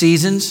times and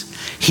seasons.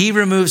 He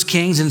removes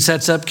kings and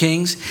sets up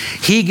kings.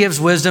 He gives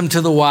wisdom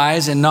to the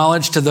wise and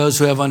knowledge to those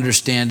who have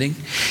understanding.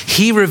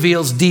 He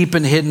reveals deep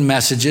and hidden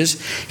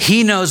messages.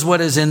 He knows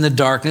what is in the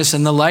darkness,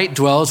 and the light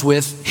dwells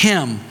with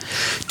him.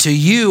 To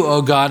you,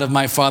 O God of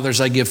my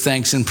fathers, I give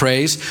thanks and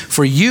praise,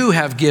 for you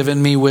have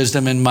given me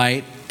wisdom and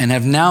might, and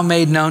have now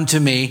made known to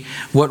me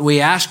what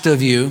we asked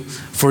of you,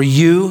 for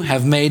you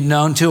have made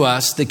known to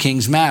us the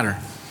king's matter.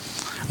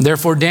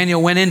 Therefore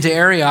Daniel went into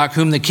Arioch,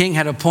 whom the king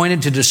had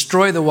appointed to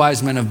destroy the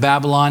wise men of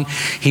Babylon.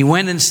 He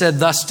went and said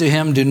thus to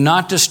him, Do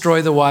not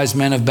destroy the wise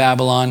men of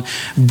Babylon.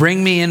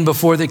 Bring me in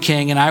before the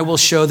king, and I will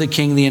show the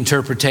king the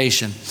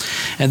interpretation.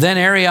 And then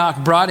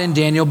Arioch brought in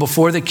Daniel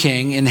before the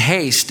king in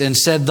haste, and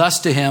said thus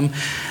to him,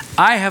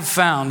 I have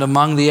found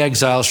among the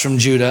exiles from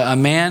Judah a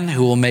man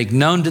who will make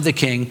known to the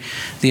king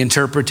the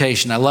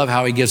interpretation. I love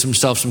how he gives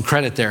himself some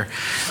credit there.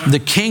 The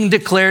king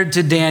declared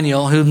to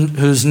Daniel,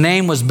 whose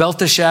name was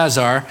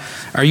Belteshazzar,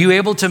 Are you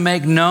able to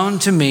make known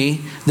to me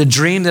the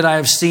dream that I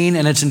have seen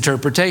and its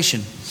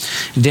interpretation?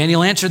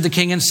 Daniel answered the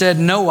king and said,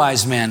 No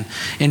wise men,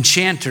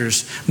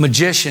 enchanters,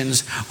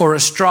 magicians, or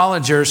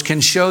astrologers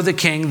can show the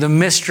king the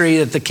mystery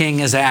that the king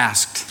has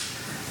asked.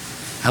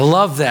 I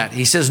love that.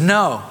 He says,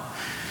 No,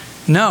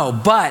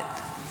 but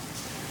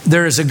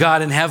there is a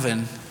God in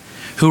heaven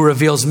who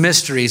reveals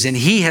mysteries, and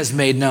he has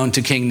made known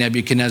to King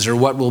Nebuchadnezzar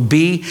what will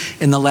be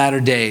in the latter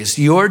days.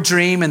 Your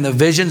dream and the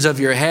visions of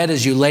your head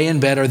as you lay in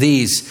bed are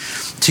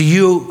these. To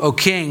you, O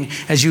king,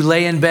 as you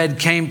lay in bed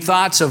came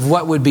thoughts of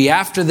what would be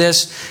after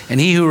this, and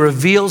he who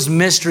reveals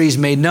mysteries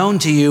made known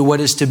to you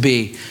what is to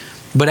be.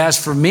 But as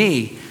for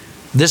me,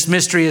 this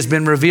mystery has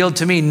been revealed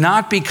to me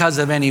not because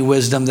of any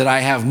wisdom that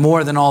I have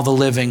more than all the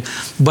living,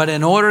 but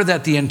in order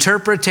that the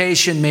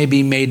interpretation may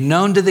be made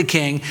known to the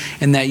king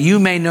and that you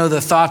may know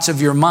the thoughts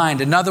of your mind.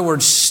 In other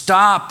words,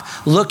 stop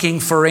looking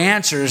for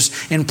answers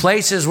in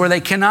places where they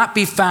cannot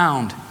be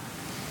found.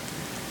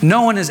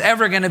 No one is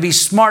ever going to be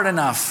smart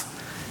enough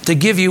to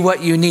give you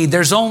what you need.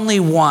 There's only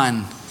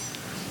one.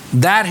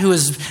 That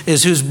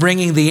is who's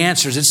bringing the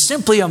answers. It's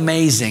simply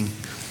amazing.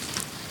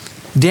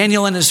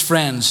 Daniel and his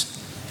friends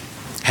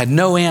had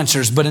no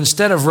answers, but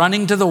instead of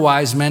running to the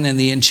wise men and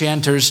the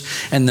enchanters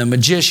and the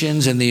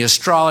magicians and the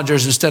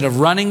astrologers, instead of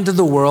running to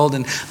the world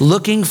and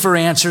looking for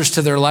answers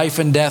to their life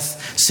and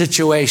death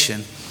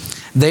situation,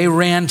 they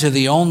ran to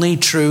the only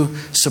true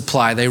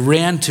supply. They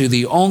ran to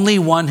the only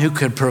one who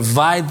could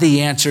provide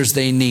the answers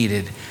they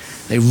needed.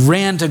 They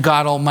ran to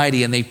God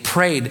Almighty, and they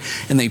prayed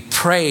and they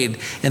prayed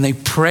and they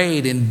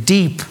prayed in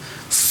deep,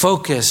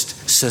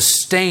 focused,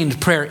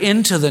 sustained prayer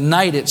into the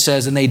night, it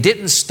says, and they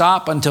didn't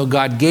stop until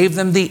God gave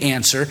them the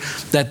answer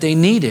that they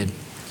needed.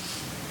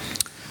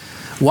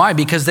 Why?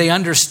 Because they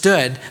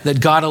understood that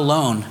God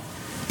alone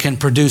can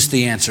produce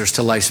the answers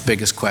to life's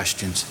biggest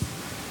questions.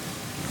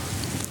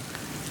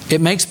 It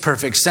makes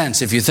perfect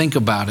sense if you think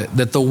about it,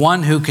 that the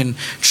one who can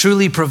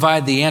truly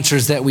provide the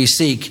answers that we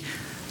seek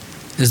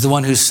is the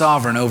one who's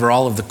sovereign over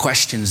all of the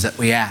questions that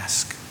we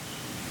ask.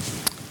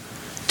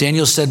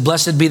 Daniel said,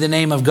 "Blessed be the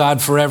name of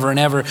God forever and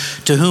ever,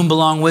 to whom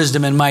belong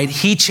wisdom and might.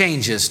 He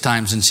changes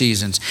times and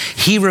seasons.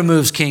 He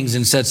removes kings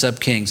and sets up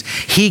kings.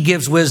 He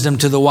gives wisdom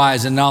to the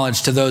wise and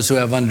knowledge to those who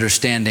have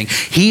understanding.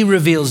 He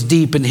reveals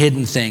deep and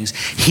hidden things.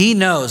 He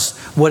knows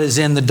what is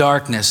in the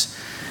darkness,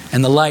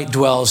 and the light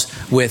dwells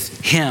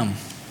with him."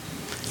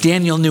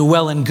 Daniel knew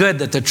well and good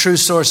that the true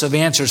source of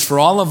answers for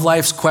all of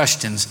life's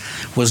questions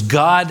was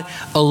God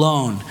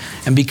alone.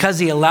 And because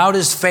he allowed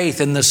his faith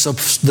in the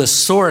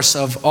source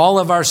of all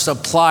of our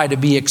supply to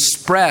be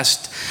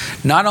expressed,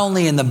 not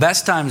only in the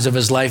best times of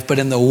his life, but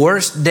in the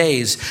worst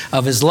days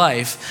of his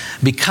life,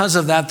 because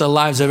of that, the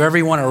lives of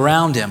everyone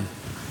around him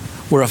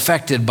were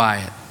affected by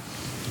it.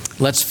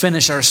 Let's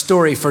finish our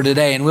story for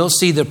today, and we'll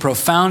see the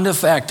profound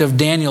effect of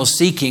Daniel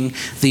seeking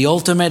the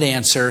ultimate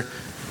answer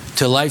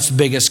to life's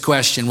biggest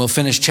question. We'll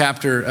finish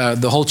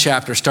the whole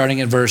chapter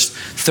starting at verse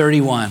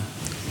 31.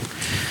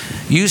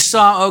 "You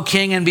saw, O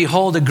king, and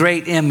behold, a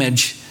great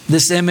image.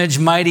 This image,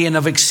 mighty and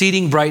of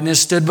exceeding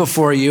brightness, stood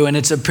before you, and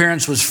its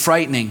appearance was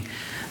frightening.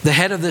 The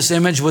head of this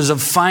image was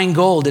of fine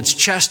gold, its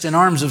chest and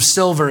arms of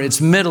silver,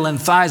 its middle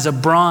and thighs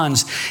of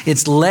bronze,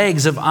 its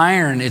legs of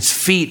iron, its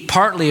feet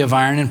partly of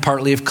iron and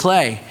partly of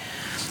clay.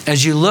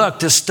 As you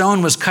looked, a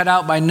stone was cut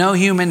out by no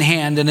human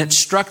hand, and it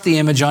struck the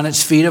image on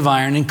its feet of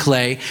iron and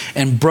clay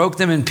and broke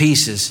them in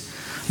pieces.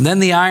 Then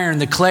the iron,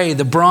 the clay,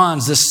 the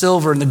bronze, the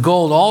silver, and the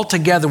gold all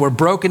together were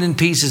broken in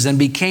pieces and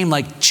became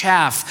like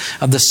chaff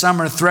of the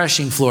summer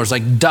threshing floors,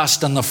 like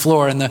dust on the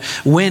floor, and the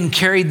wind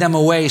carried them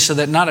away so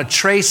that not a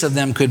trace of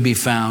them could be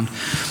found.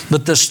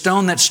 But the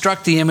stone that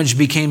struck the image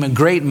became a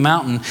great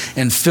mountain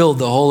and filled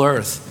the whole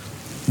earth.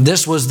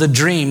 This was the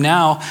dream.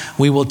 Now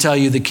we will tell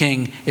you, the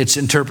king, its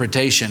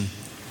interpretation.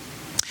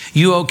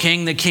 You, O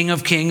king, the King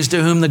of kings,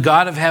 to whom the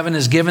God of heaven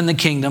has given the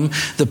kingdom,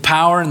 the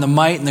power and the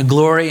might and the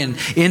glory, and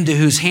into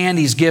whose hand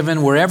he's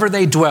given, wherever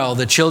they dwell,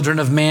 the children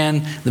of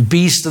man, the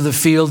beasts of the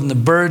field, and the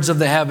birds of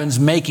the heavens,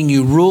 making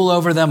you rule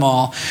over them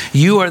all.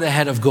 You are the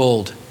head of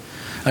gold.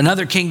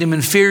 Another kingdom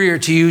inferior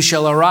to you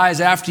shall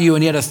arise after you,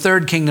 and yet a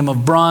third kingdom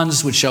of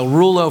bronze, which shall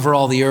rule over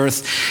all the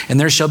earth. And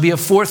there shall be a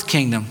fourth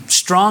kingdom,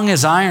 strong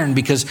as iron,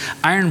 because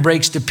iron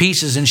breaks to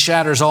pieces and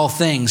shatters all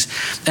things.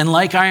 And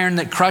like iron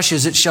that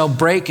crushes, it shall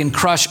break and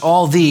crush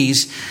all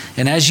these.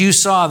 And as you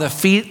saw the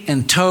feet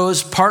and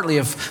toes, partly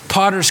of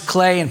potter's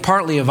clay and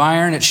partly of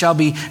iron, it shall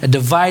be a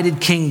divided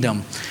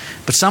kingdom.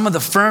 But some of the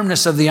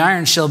firmness of the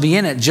iron shall be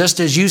in it, just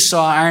as you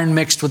saw iron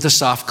mixed with the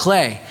soft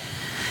clay.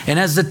 And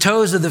as the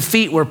toes of the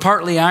feet were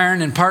partly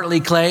iron and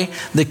partly clay,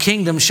 the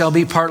kingdom shall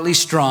be partly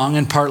strong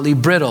and partly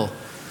brittle.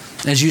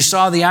 As you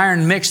saw the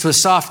iron mixed with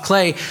soft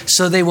clay,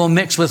 so they will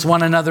mix with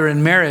one another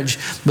in marriage,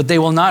 but they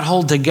will not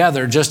hold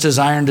together, just as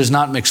iron does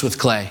not mix with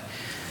clay.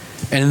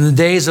 And in the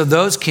days of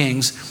those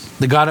kings,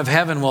 the God of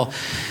heaven will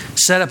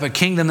set up a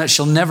kingdom that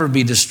shall never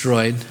be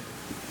destroyed.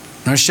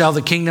 Nor shall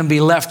the kingdom be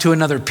left to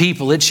another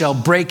people. It shall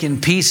break in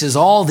pieces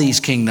all these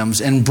kingdoms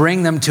and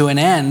bring them to an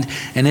end,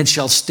 and it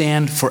shall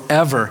stand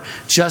forever.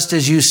 Just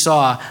as you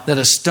saw that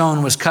a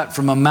stone was cut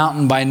from a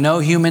mountain by no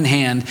human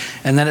hand,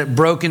 and that it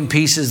broke in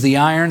pieces the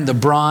iron, the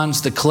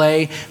bronze, the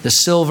clay, the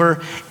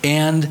silver,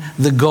 and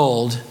the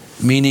gold.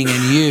 Meaning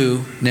in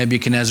you,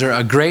 Nebuchadnezzar,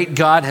 a great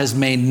God has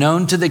made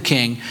known to the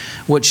king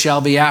what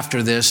shall be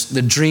after this.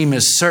 The dream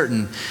is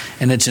certain,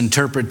 and its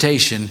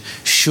interpretation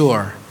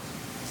sure.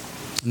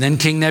 And then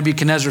King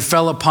Nebuchadnezzar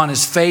fell upon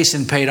his face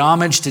and paid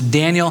homage to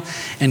Daniel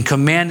and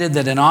commanded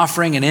that an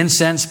offering and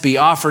incense be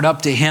offered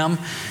up to him.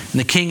 And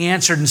the king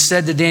answered and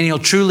said to Daniel,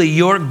 truly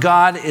your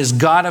God is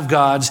God of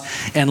gods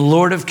and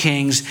Lord of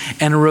kings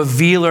and a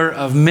revealer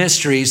of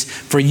mysteries,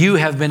 for you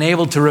have been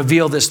able to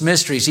reveal this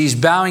mystery. He's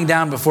bowing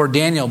down before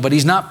Daniel, but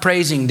he's not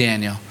praising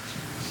Daniel.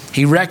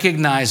 He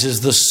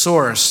recognizes the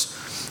source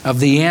of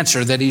the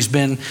answer that he's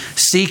been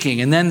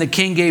seeking. And then the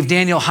king gave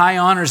Daniel high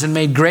honors and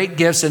made great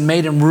gifts and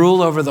made him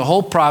rule over the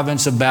whole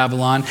province of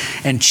Babylon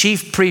and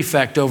chief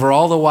prefect over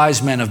all the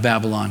wise men of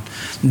Babylon.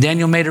 And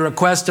Daniel made a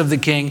request of the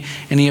king,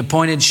 and he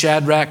appointed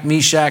Shadrach,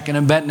 Meshach, and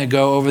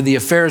Abednego over the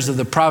affairs of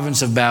the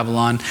province of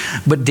Babylon.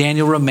 But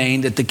Daniel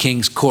remained at the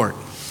king's court.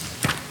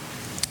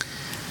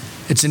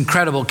 It's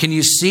incredible. Can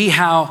you see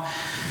how,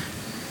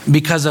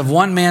 because of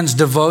one man's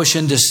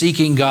devotion to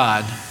seeking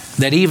God,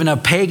 that even a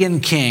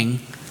pagan king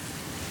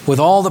with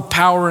all the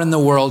power in the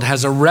world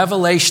has a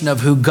revelation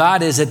of who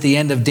God is at the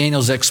end of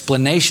Daniel's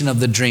explanation of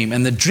the dream.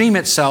 And the dream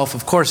itself,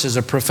 of course, is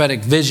a prophetic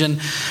vision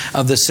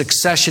of the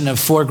succession of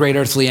four great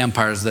earthly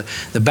empires.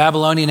 The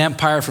Babylonian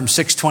Empire from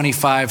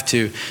 625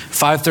 to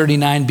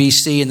 539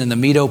 BC, and then the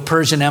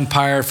Medo-Persian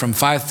Empire from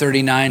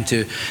 539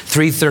 to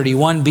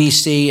 331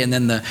 BC, and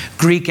then the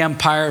Greek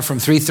Empire from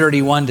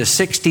 331 to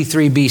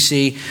 63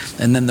 BC,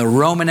 and then the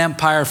Roman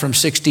Empire from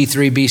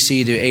 63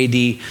 BC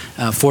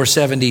to AD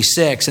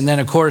 476. And then,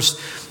 of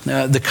course,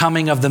 the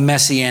coming of the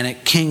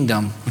Messianic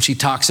kingdom, which he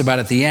talks about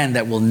at the end,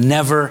 that will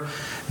never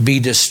be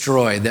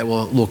destroyed, that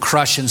will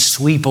crush and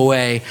sweep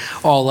away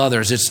all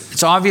others.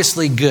 It's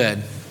obviously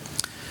good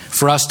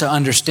for us to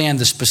understand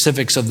the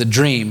specifics of the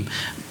dream,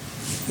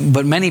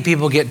 but many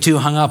people get too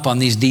hung up on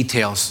these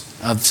details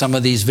of some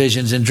of these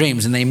visions and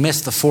dreams, and they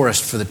miss the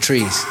forest for the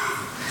trees.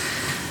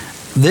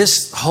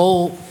 This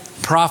whole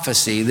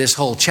prophecy, this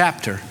whole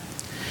chapter,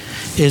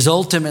 is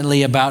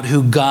ultimately about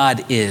who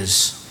God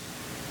is.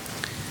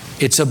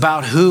 It's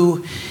about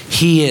who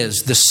He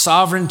is, the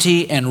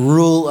sovereignty and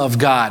rule of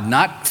God,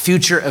 not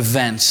future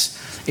events.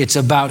 It's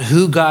about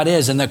who God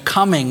is and the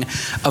coming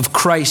of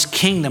Christ's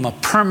kingdom, a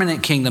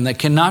permanent kingdom that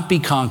cannot be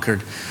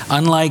conquered,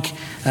 unlike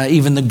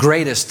even the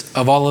greatest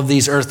of all of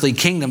these earthly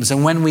kingdoms.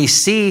 And when we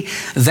see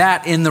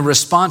that in the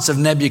response of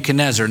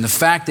Nebuchadnezzar and the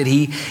fact that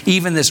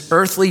even this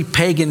earthly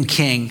pagan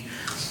king,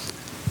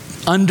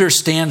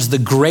 understands the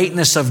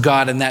greatness of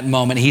God in that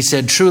moment, he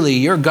said, truly,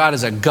 your God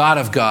is a God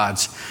of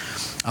gods,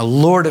 a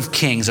Lord of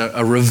kings,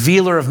 a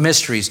revealer of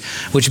mysteries,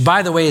 which,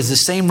 by the way, is the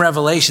same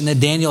revelation that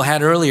Daniel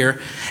had earlier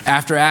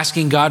after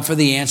asking God for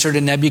the answer to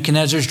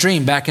Nebuchadnezzar's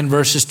dream. Back in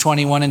verses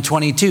 21 and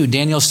 22,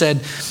 Daniel said,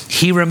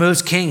 He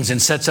removes kings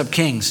and sets up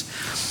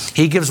kings.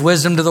 He gives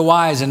wisdom to the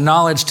wise and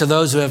knowledge to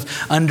those who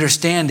have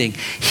understanding.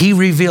 He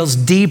reveals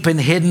deep and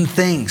hidden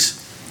things.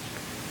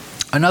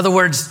 In other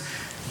words,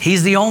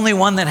 He's the only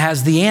one that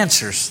has the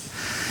answers.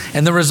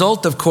 And the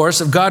result, of course,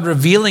 of God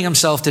revealing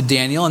Himself to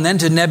Daniel and then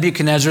to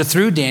Nebuchadnezzar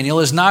through Daniel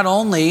is not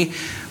only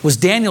was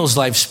Daniel's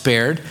life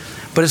spared,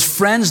 but his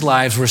friends'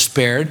 lives were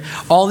spared.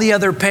 All the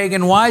other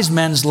pagan wise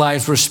men's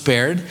lives were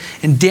spared.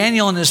 And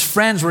Daniel and his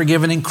friends were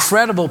given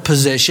incredible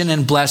position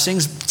and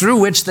blessings through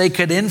which they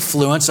could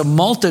influence a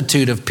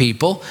multitude of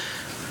people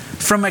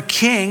from a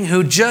king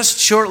who just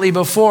shortly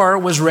before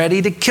was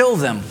ready to kill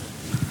them.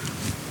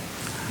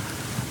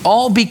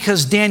 All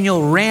because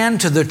Daniel ran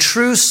to the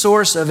true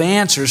source of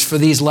answers for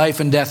these life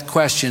and death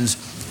questions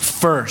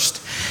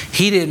first.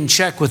 He didn't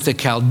check with the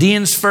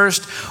Chaldeans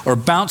first or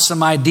bounce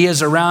some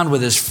ideas around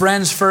with his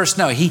friends first.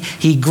 No,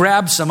 he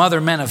grabbed some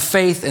other men of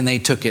faith and they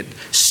took it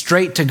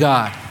straight to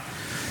God.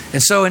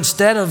 And so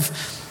instead of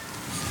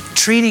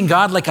treating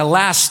God like a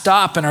last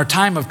stop in our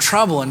time of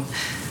trouble, and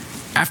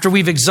after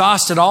we've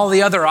exhausted all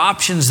the other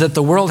options that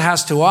the world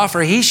has to offer,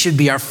 He should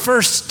be our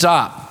first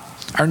stop.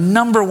 Our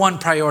number one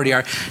priority,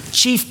 our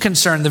chief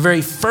concern, the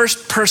very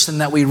first person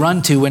that we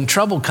run to when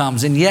trouble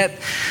comes. And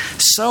yet,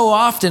 so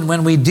often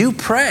when we do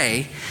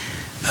pray,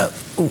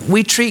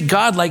 we treat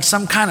God like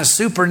some kind of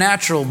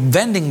supernatural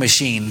vending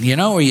machine,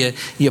 where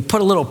you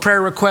put a little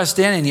prayer request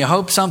in and you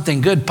hope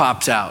something good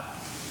pops out.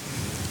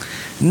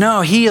 No,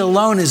 He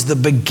alone is the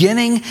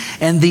beginning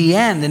and the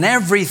end and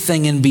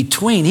everything in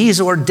between. He's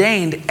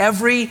ordained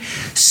every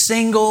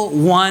single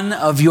one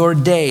of your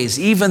days,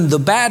 even the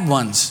bad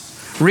ones.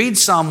 Read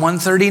Psalm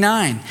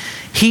 139.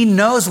 He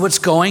knows what's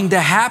going to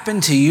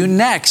happen to you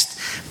next.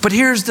 But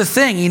here's the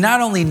thing. He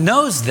not only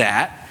knows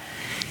that,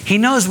 He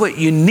knows what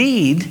you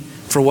need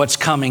for what's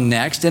coming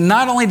next. And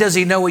not only does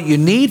He know what you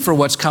need for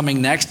what's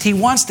coming next, He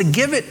wants to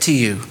give it to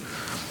you.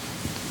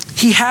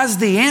 He has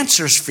the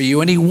answers for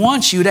you and He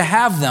wants you to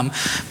have them.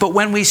 But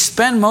when we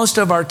spend most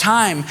of our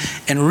time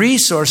and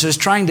resources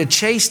trying to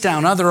chase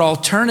down other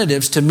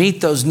alternatives to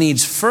meet those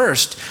needs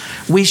first,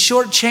 we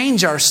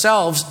shortchange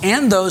ourselves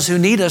and those who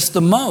need us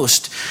the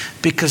most.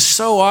 Because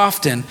so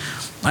often,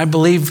 I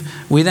believe,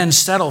 we then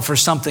settle for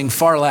something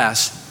far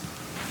less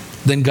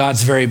than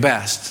God's very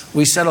best.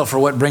 We settle for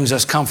what brings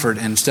us comfort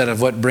instead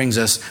of what brings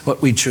us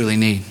what we truly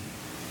need.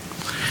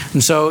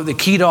 And so the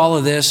key to all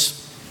of this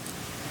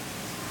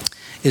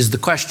is the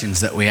questions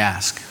that we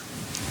ask.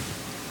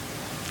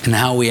 and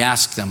how we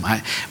ask them.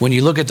 When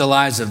you look at the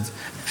lives of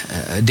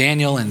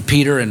Daniel and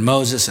Peter and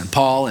Moses and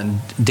Paul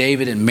and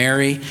David and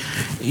Mary,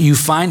 you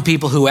find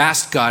people who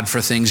asked God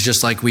for things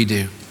just like we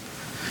do.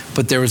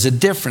 But there was a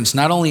difference,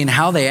 not only in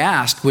how they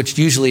asked, which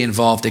usually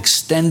involved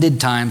extended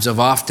times of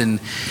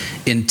often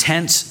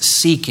intense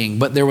seeking,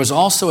 but there was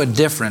also a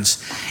difference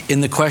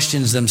in the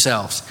questions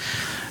themselves.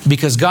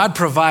 Because God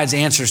provides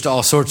answers to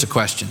all sorts of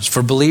questions,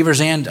 for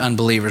believers and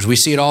unbelievers. We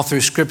see it all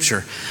through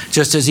Scripture.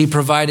 Just as He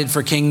provided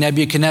for King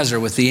Nebuchadnezzar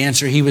with the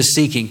answer he was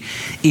seeking,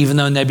 even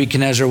though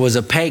Nebuchadnezzar was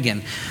a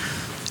pagan.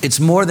 It's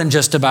more than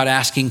just about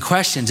asking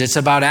questions. It's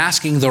about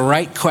asking the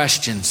right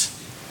questions.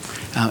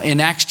 In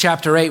Acts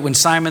chapter 8, when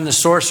Simon the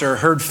sorcerer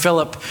heard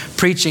Philip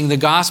preaching the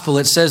gospel,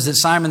 it says that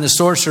Simon the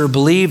sorcerer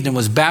believed and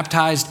was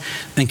baptized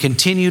and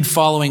continued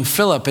following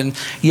Philip. And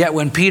yet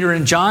when Peter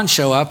and John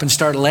show up and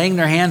start laying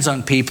their hands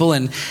on people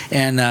and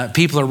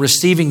people are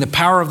receiving the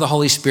power of the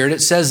Holy Spirit,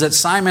 it says that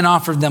Simon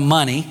offered them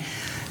money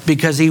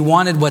because he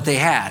wanted what they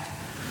had.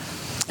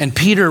 And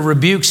Peter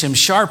rebukes him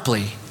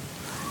sharply.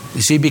 You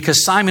see,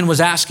 because Simon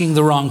was asking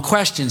the wrong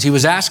questions. He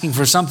was asking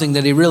for something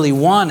that he really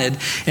wanted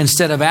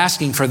instead of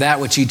asking for that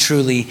which he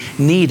truly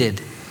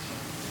needed.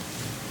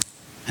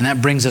 And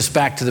that brings us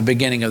back to the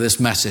beginning of this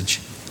message.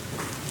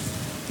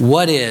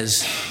 What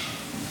is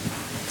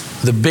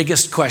the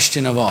biggest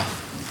question of all?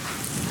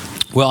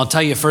 Well, I'll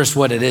tell you first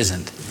what it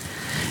isn't.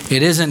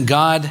 It isn't,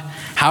 God,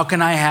 how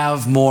can I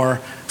have more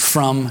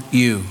from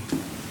you?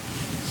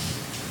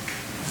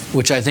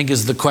 Which I think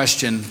is the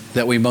question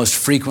that we most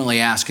frequently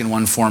ask in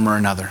one form or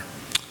another.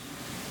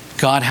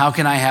 God, how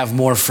can I have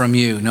more from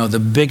you? No, the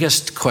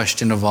biggest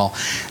question of all,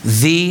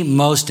 the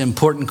most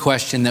important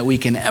question that we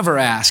can ever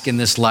ask in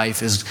this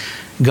life is,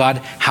 God,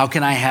 how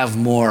can I have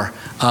more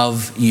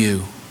of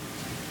you?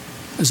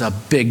 There's a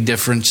big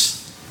difference.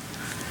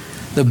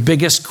 The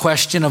biggest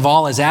question of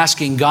all is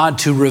asking God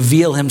to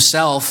reveal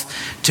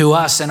Himself to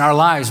us in our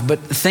lives. But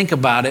think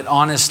about it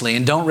honestly,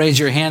 and don't raise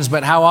your hands,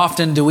 but how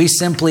often do we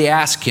simply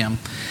ask Him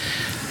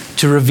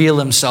to reveal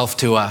Himself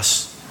to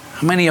us?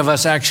 How many of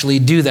us actually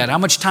do that? How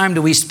much time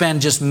do we spend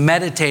just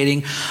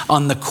meditating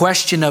on the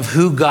question of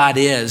who God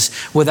is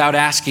without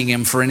asking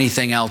Him for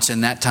anything else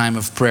in that time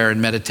of prayer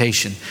and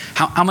meditation?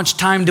 How much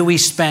time do we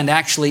spend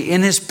actually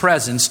in His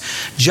presence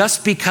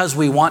just because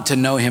we want to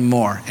know Him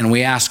more and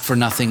we ask for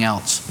nothing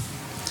else?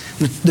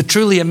 The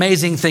truly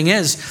amazing thing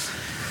is,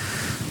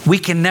 we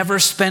can never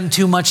spend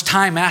too much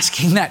time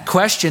asking that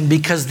question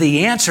because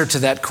the answer to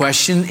that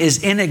question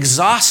is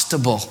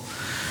inexhaustible.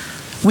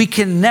 We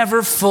can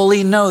never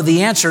fully know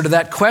the answer to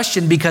that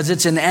question because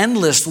it's an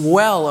endless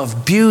well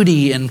of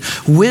beauty and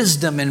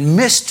wisdom and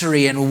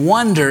mystery and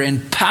wonder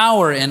and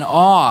power and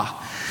awe.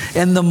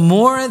 And the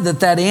more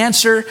that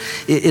answer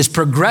is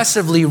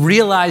progressively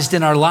realized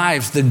in our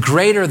lives, the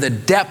greater the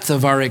depth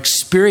of our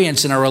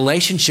experience in our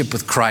relationship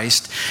with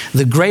Christ,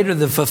 the greater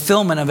the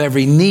fulfillment of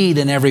every need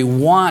and every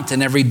want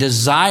and every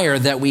desire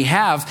that we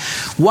have.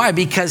 Why?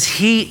 Because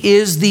He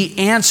is the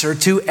answer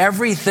to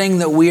everything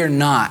that we are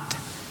not.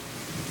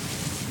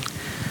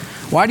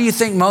 Why do you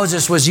think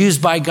Moses was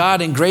used by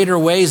God in greater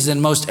ways than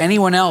most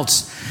anyone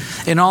else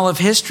in all of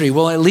history?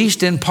 Well, at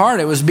least in part,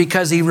 it was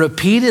because he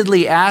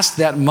repeatedly asked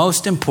that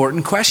most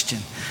important question.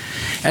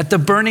 At the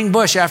burning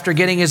bush, after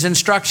getting his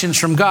instructions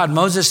from God,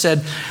 Moses said,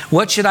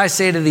 "What should I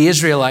say to the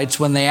Israelites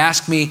when they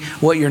ask me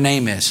what your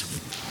name is?"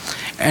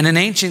 And in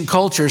ancient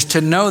cultures,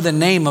 to know the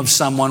name of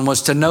someone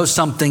was to know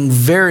something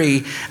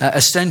very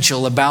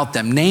essential about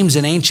them. Names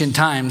in ancient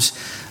times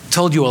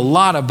told you a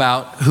lot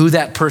about who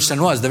that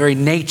person was, the very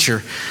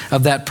nature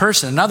of that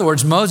person. In other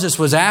words, Moses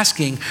was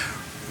asking,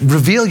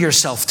 reveal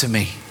yourself to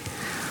me.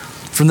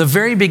 From the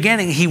very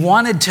beginning, he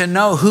wanted to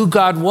know who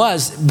God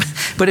was.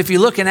 But if you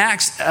look in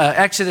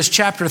Exodus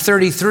chapter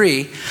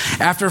 33,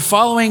 after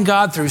following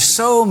God through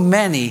so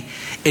many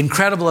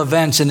incredible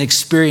events and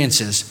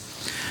experiences,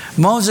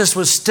 Moses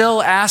was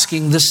still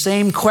asking the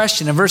same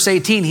question. In verse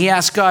 18, he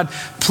asked God,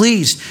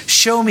 "Please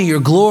show me your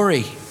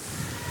glory."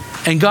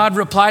 And God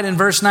replied in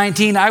verse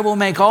 19, "I will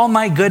make all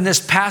my goodness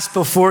pass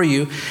before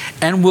you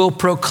and will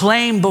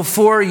proclaim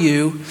before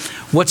you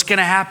what's going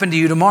to happen to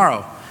you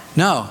tomorrow."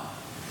 No,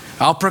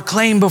 I'll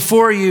proclaim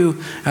before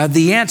you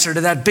the answer to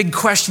that big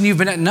question you've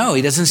been at. No,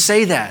 he doesn't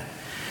say that.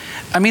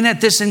 I mean,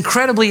 at this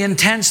incredibly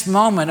intense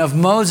moment of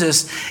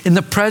Moses in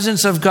the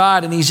presence of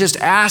God, and he's just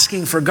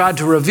asking for God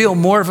to reveal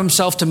more of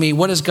Himself to me,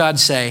 what does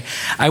God say?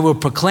 "I will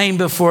proclaim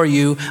before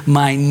you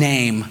my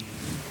name,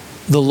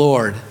 the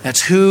Lord."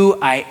 That's who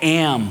I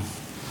am.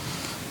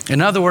 In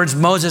other words,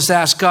 Moses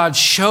asked God,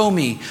 "Show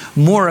me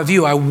more of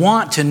you. I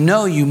want to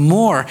know you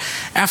more."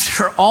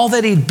 After all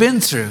that he'd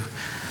been through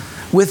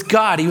with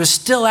God, he was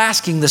still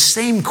asking the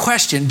same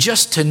question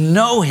just to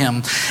know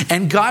Him.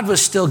 And God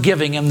was still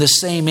giving him the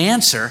same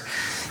answer.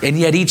 And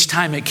yet each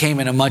time it came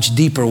in a much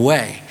deeper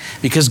way,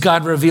 because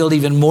God revealed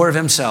even more of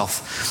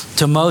Himself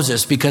to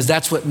Moses, because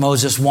that's what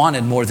Moses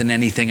wanted more than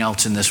anything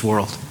else in this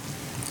world.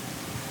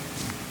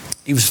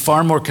 He was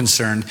far more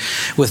concerned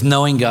with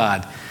knowing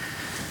God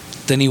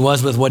than he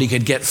was with what he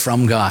could get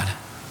from God.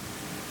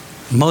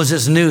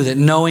 Moses knew that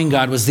knowing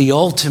God was the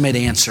ultimate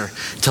answer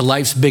to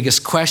life's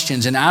biggest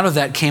questions. And out of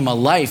that came a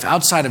life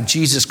outside of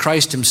Jesus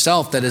Christ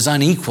himself that is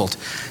unequaled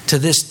to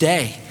this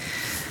day.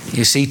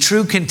 You see,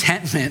 true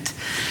contentment,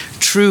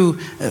 true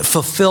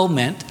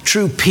fulfillment,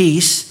 true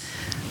peace,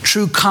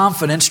 true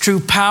confidence, true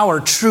power,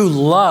 true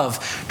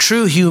love,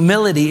 true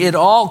humility, it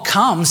all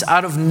comes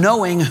out of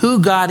knowing who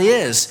God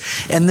is.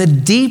 And the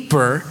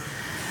deeper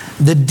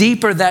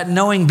that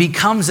knowing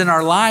becomes in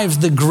our lives,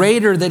 the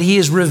greater that he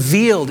is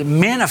revealed,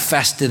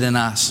 manifested in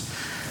us.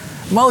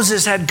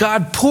 Moses had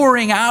God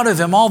pouring out of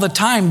him all the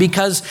time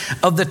because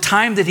of the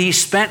time that he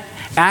spent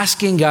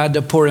asking God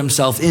to pour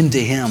himself into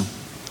him.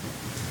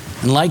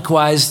 And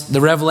likewise, the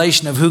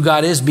revelation of who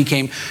God is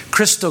became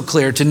crystal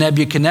clear to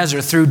Nebuchadnezzar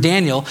through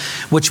Daniel,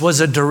 which was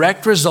a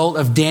direct result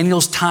of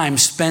Daniel's time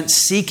spent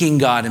seeking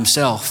God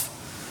himself.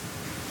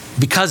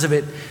 Because of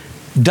it,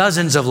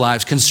 dozens of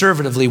lives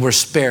conservatively were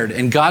spared,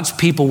 and God's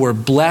people were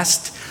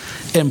blessed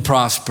and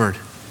prospered.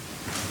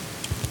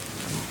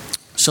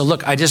 So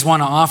look, I just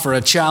want to offer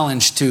a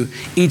challenge to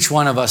each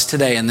one of us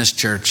today in this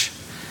church.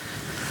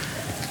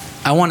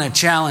 I want to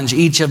challenge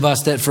each of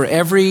us that for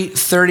every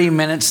 30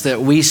 minutes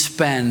that we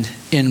spend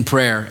in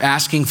prayer,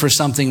 asking for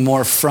something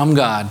more from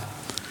God,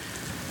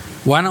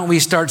 why don't we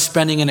start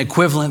spending an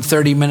equivalent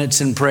 30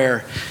 minutes in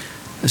prayer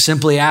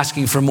simply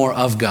asking for more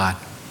of God?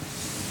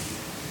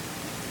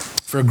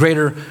 For a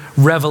greater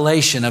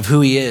revelation of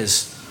who he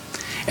is.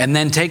 And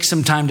then take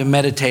some time to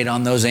meditate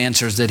on those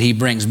answers that he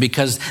brings,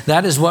 because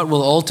that is what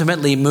will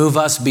ultimately move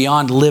us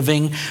beyond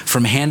living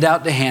from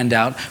handout to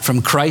handout,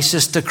 from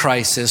crisis to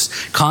crisis,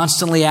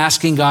 constantly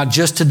asking God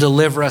just to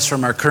deliver us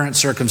from our current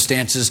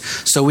circumstances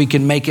so we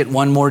can make it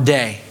one more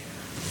day.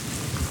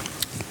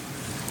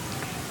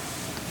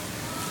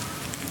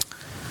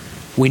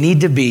 We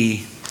need to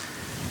be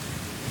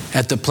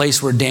at the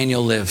place where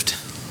Daniel lived.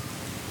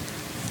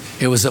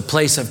 It was a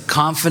place of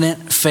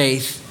confident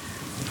faith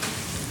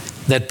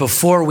that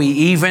before we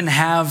even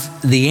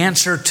have the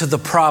answer to the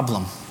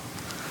problem,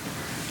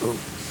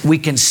 we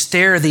can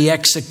stare the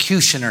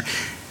executioner,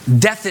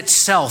 death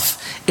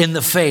itself, in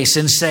the face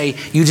and say,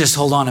 you just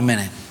hold on a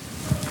minute.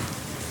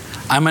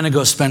 I'm going to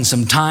go spend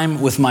some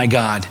time with my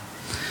God.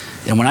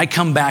 And when I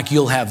come back,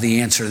 you'll have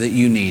the answer that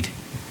you need.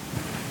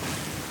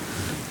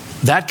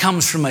 That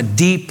comes from a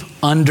deep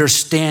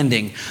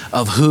understanding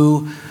of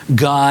who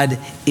God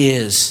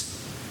is.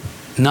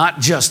 Not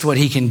just what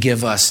he can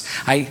give us.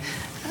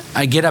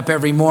 I get up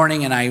every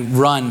morning and I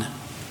run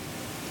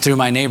through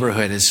my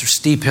neighborhood. It's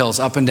steep hills,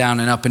 up and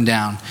down and up and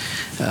down.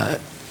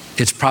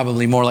 It's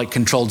probably more like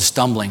controlled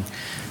stumbling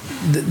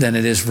than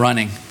it is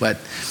running. But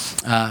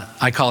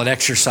I call it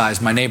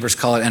exercise. My neighbors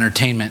call it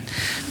entertainment.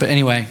 But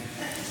anyway,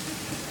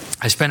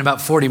 I spend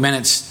about 40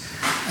 minutes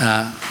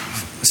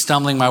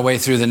stumbling my way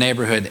through the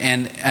neighborhood.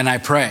 And I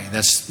pray.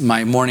 That's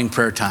my morning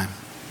prayer time.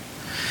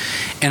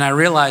 And I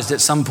realized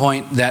at some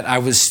point that I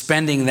was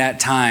spending that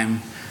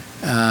time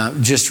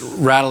just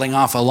rattling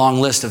off a long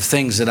list of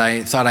things that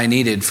I thought I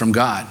needed from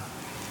God.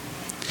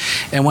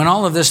 And when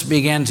all of this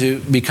began to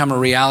become a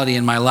reality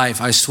in my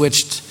life, I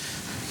switched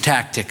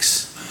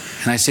tactics.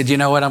 And I said, you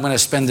know what? I'm going to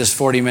spend this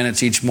 40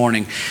 minutes each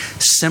morning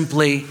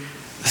simply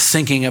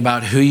thinking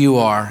about who you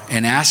are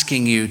and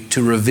asking you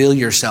to reveal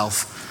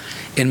yourself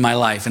in my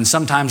life. And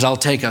sometimes I'll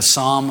take a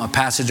psalm, a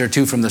passage or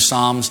two from the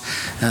Psalms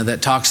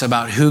that talks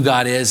about who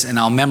God is, and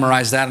I'll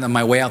memorize that on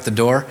my way out the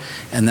door.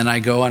 And then I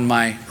go on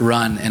my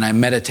run and I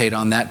meditate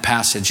on that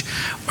passage,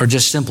 or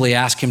just simply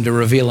ask him to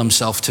reveal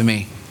himself to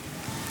me.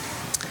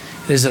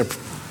 It has a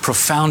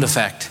profound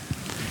effect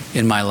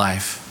in my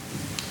life,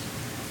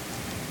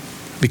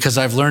 because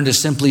I've learned to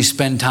simply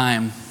spend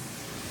time,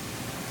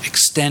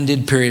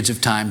 extended periods of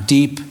time,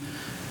 deep,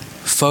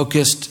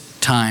 focused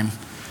time,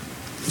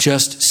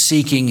 just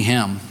seeking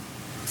him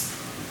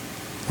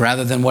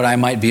rather than what I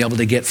might be able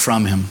to get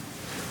from him.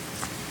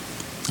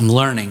 I'm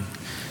learning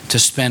to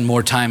spend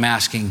more time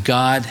asking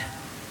God,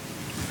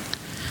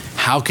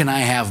 how can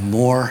I have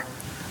more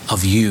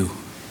of you?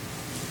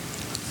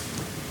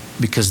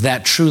 Because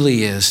that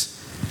truly is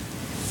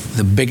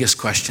the biggest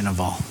question of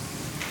all.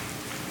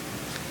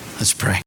 Let's pray.